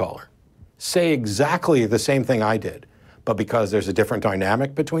same caller, say exactly the same thing I did, but because there's a different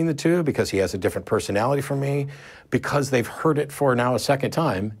dynamic between the two, because he has a different personality from me, because they've heard it for now a second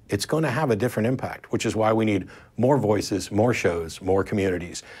time, it's going to have a different impact, which is why we need more voices, more shows, more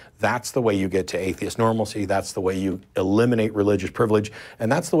communities. That's the way you get to atheist normalcy. That's the way you eliminate religious privilege.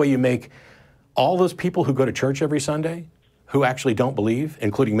 And that's the way you make all those people who go to church every Sunday, who actually don't believe,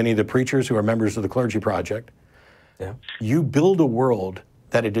 including many of the preachers who are members of the Clergy Project, you build a world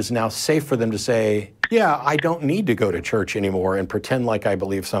that it is now safe for them to say, yeah, I don't need to go to church anymore and pretend like I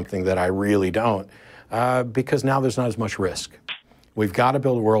believe something that I really don't, because now there's not as much risk. We've got to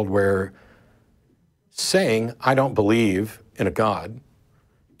build a world where saying I don't believe in a God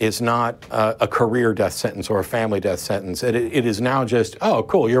is not a career death sentence or a family death sentence. It is now just, oh,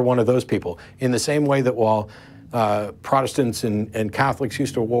 cool, you're one of those people. In the same way that while Protestants and Catholics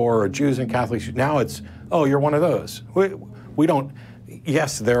used to war, or Jews and Catholics, now it's, oh, you're one of those. We don't,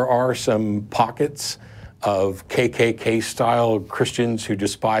 yes, there are some pockets of KKK-style Christians who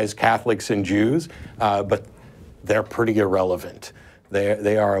despise Catholics and Jews, but they're pretty irrelevant.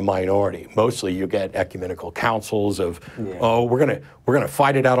 They are a minority. Mostly you get ecumenical councils of, oh, we're gonna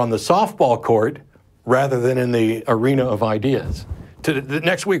fight it out on the softball court rather than in the arena of ideas. The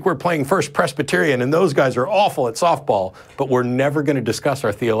next week we're playing First Presbyterian and those guys are awful at softball, but we're never gonna discuss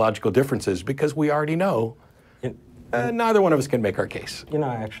our theological differences because we already know neither one of us can make our case. You know,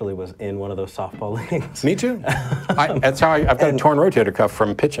 I actually was in one of those softball leagues. Me too. That's how I've got a torn rotator cuff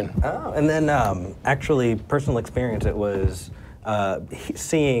from pitching. Oh, and then actually, personal experience, it was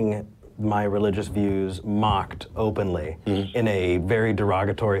seeing my religious views mocked openly in a very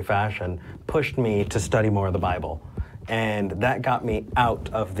derogatory fashion pushed me to study more of the Bible. And that got me out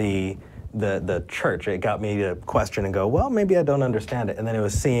of the church. It got me to question and go, well, maybe I don't understand it. And then it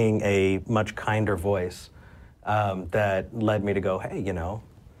was seeing a much kinder voice that led me to go, hey, you know,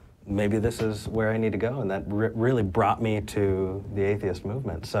 maybe this is where I need to go. And that really brought me to the atheist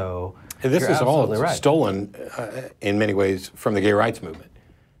movement. So this is all stolen in many ways from the gay rights movement.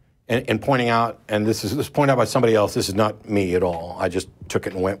 And pointing out, and this is pointed out by somebody else, this is not me at all. I just took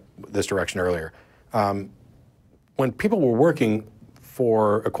it and went this direction earlier. When people were working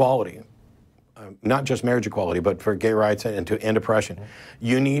for equality, not just marriage equality, but for gay rights and to end oppression,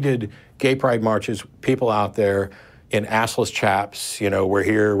 you needed gay pride marches, people out there in assless chaps, you know, we're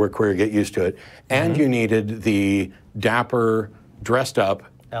here, we're queer, get used to it. And you needed the dapper, dressed up,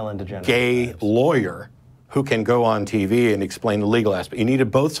 gay lawyer who can go on TV and explain the legal aspect. You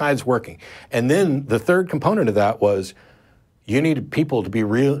needed both sides working. And then the third component of that was you needed people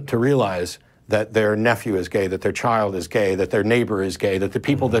to realize that their nephew is gay, that their child is gay, that their neighbor is gay, that the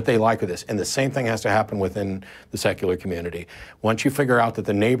people that they like are this. And the same thing has to happen within the secular community. Once you figure out that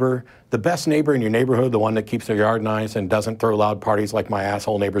the neighbor, the best neighbor in your neighborhood, the one that keeps their yard nice and doesn't throw loud parties like my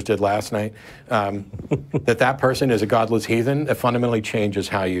asshole neighbors did last night, that person is a godless heathen, it fundamentally changes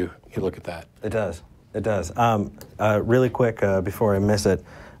how you look at that. It does. It does. Really quick, before I miss it,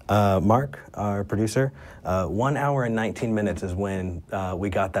 Mark, our producer, 1 hour and 19 minutes is when we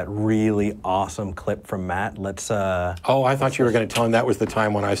got that really awesome clip from Matt. Let's. Oh, I thought you were going to tell him that was the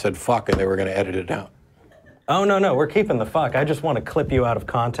time when I said fuck and they were going to edit it out. Oh, no, we're keeping the fuck. I just want to clip you out of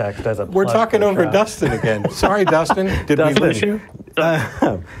context as a plug. We're talking over Dustin again. Sorry, Dustin. Did we lose you?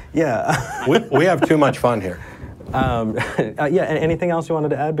 Yeah. we have too much fun here. Yeah, anything else you wanted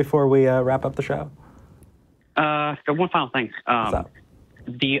to add before we wrap up the show? One final thing. What's up?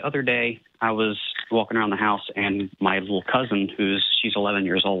 The other day, I was walking around the house, and my little cousin, she's 11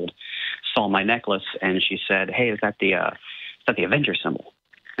 years old, saw my necklace, and she said, "Hey, is that the Avenger symbol?"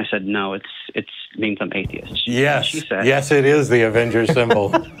 I said, "No, it's it means I'm atheist. Yes, she said, yes, it is the Avenger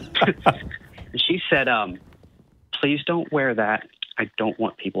symbol. She said, please don't wear that. I don't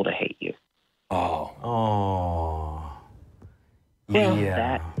want people to hate you. Oh. Yeah. Yeah.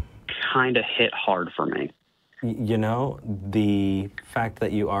 That kind of hit hard for me. You know, the fact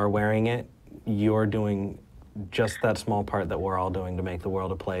that you are wearing it, you're doing just that small part that we're all doing to make the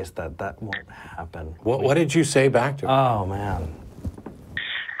world a place that won't happen. What did you say back to her? Oh, man.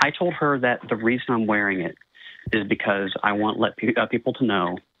 I told her that the reason I'm wearing it is because I want people to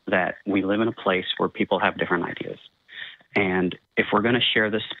know that we live in a place where people have different ideas. And if we're going to share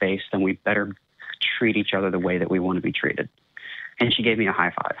this space, then we better treat each other the way that we want to be treated. And she gave me a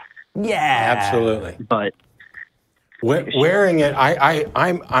high five. Yeah. Absolutely. But wearing it,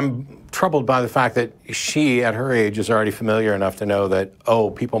 I'm troubled by the fact that she, at her age, is already familiar enough to know that,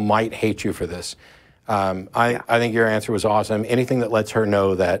 oh, people might hate you for this. I think your answer was awesome. Anything that lets her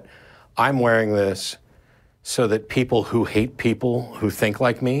know that I'm wearing this so that people who hate people who think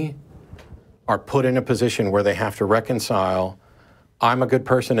like me are put in a position where they have to reconcile, I'm a good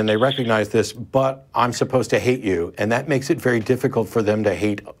person and they recognize this, but I'm supposed to hate you. And that makes it very difficult for them to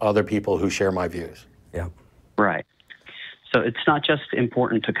hate other people who share my views. Yeah. Right. So it's not just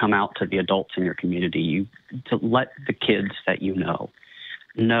important to come out to the adults in your community, to let the kids that you know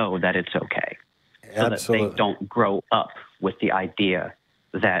that it's okay. So Absolutely. that they don't grow up with the idea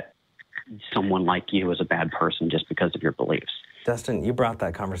that someone like you is a bad person just because of your beliefs. Dustin, you brought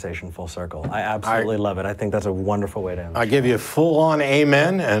that conversation full circle. I absolutely love it. I think that's a wonderful way to end. I give you a full-on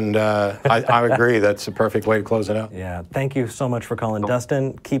amen, and I agree. That's the perfect way to close it out. Yeah, thank you so much for calling.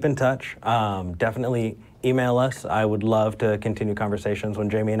 Dustin, keep in touch. Definitely email us. I would love to continue conversations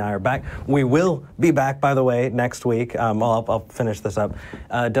when Jamie and I are back. We will be back, by the way, next week. I'll finish this up.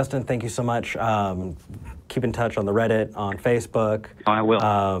 Dustin, thank you so much. Keep in touch on the Reddit, on Facebook. Oh, I will.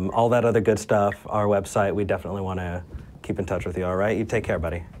 All that other good stuff, our website. We definitely want to keep in touch with you, all right? You take care,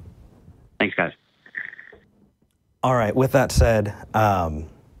 buddy. Thanks, guys. All right, with that said, I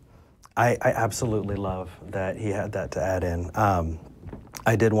absolutely love that he had that to add in.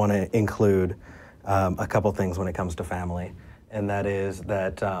 I did want to include a couple things when it comes to family, and that is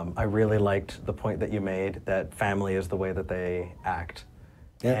that I really liked the point that you made that family is the way that they act.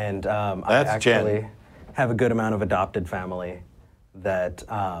 Yeah. And I actually have a good amount of adopted family that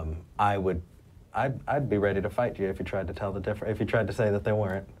I'd be ready to fight you if you tried to tell the different, if you tried to say that they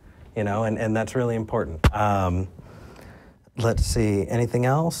weren't, you know, and that's really important. Let's see, anything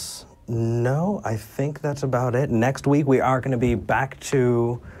else? No, I think that's about it. Next week we are going to be back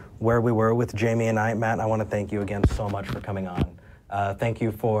to where we were with Jamie and I. Matt, I want to thank you again so much for coming on. Thank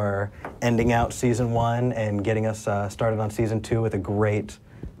you for ending out season 1 and getting us started on season 2 with a great...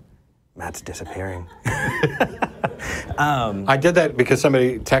 Matt's disappearing. I did that because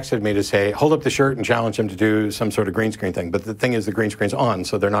somebody texted me to say, hold up the shirt and challenge him to do some sort of green screen thing. But the thing is, the green screen's on,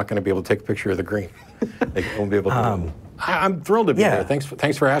 so they're not going to be able to take a picture of the green. They won't be able to. I'm thrilled to be here.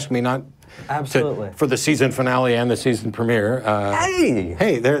 Thanks for asking me not for the season finale and the season premiere.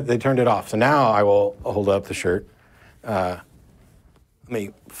 Hey, they turned it off. So now I will hold up the shirt. Let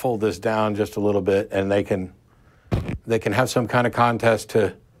me fold this down just a little bit, and they can have some kind of contest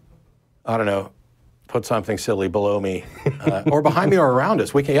to, I don't know, put something silly below me, or behind me, or around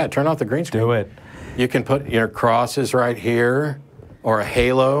us. We can, turn off the green screen. Do it. You can put your crosses right here, or a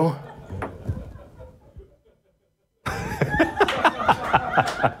halo.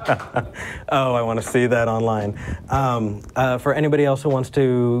 Oh, I want to see that online. For anybody else who wants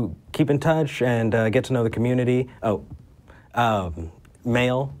to keep in touch and get to know the community,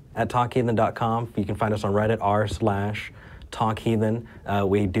 mail at talkheathen.com. You can find us on Reddit, r/talkheathen.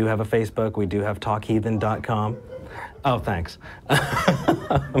 We do have a Facebook. We do have talkheathen.com. Oh, thanks.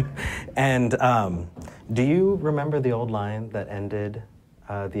 And do you remember the old line that ended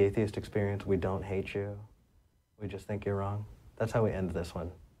the atheist experience? We don't hate you. We just think you're wrong. That's how we end this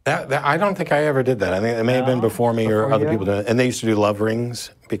one. I don't think I ever did that. I think it may have been before me or other people did it. And they used to do love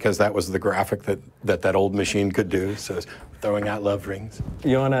rings because that was the graphic that old machine could do. So throwing out love rings.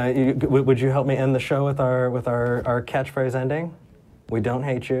 Would you help me end the show with our catchphrase ending? We don't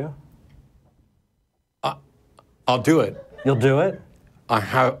hate you. I'll do it. You'll do it? I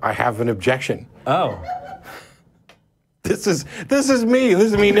have an objection. Oh. This is me.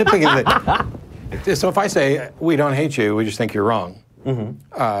 This is me nipping at it. So if I say, we don't hate you, we just think you're wrong. Mm-hmm.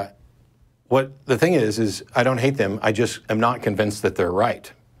 What the thing is I don't hate them, I just am not convinced that they're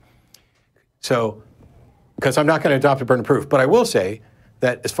right. So, because I'm not going to adopt a burden of proof, but I will say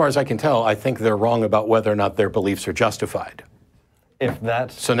that as far as I can tell, I think they're wrong about whether or not their beliefs are justified. If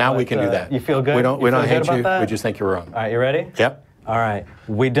that's so now we can do that. You feel good? We don't hate you, we just think you're wrong. All right, you ready? Yep. All right.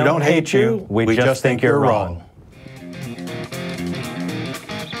 We don't hate you. We just think you're wrong.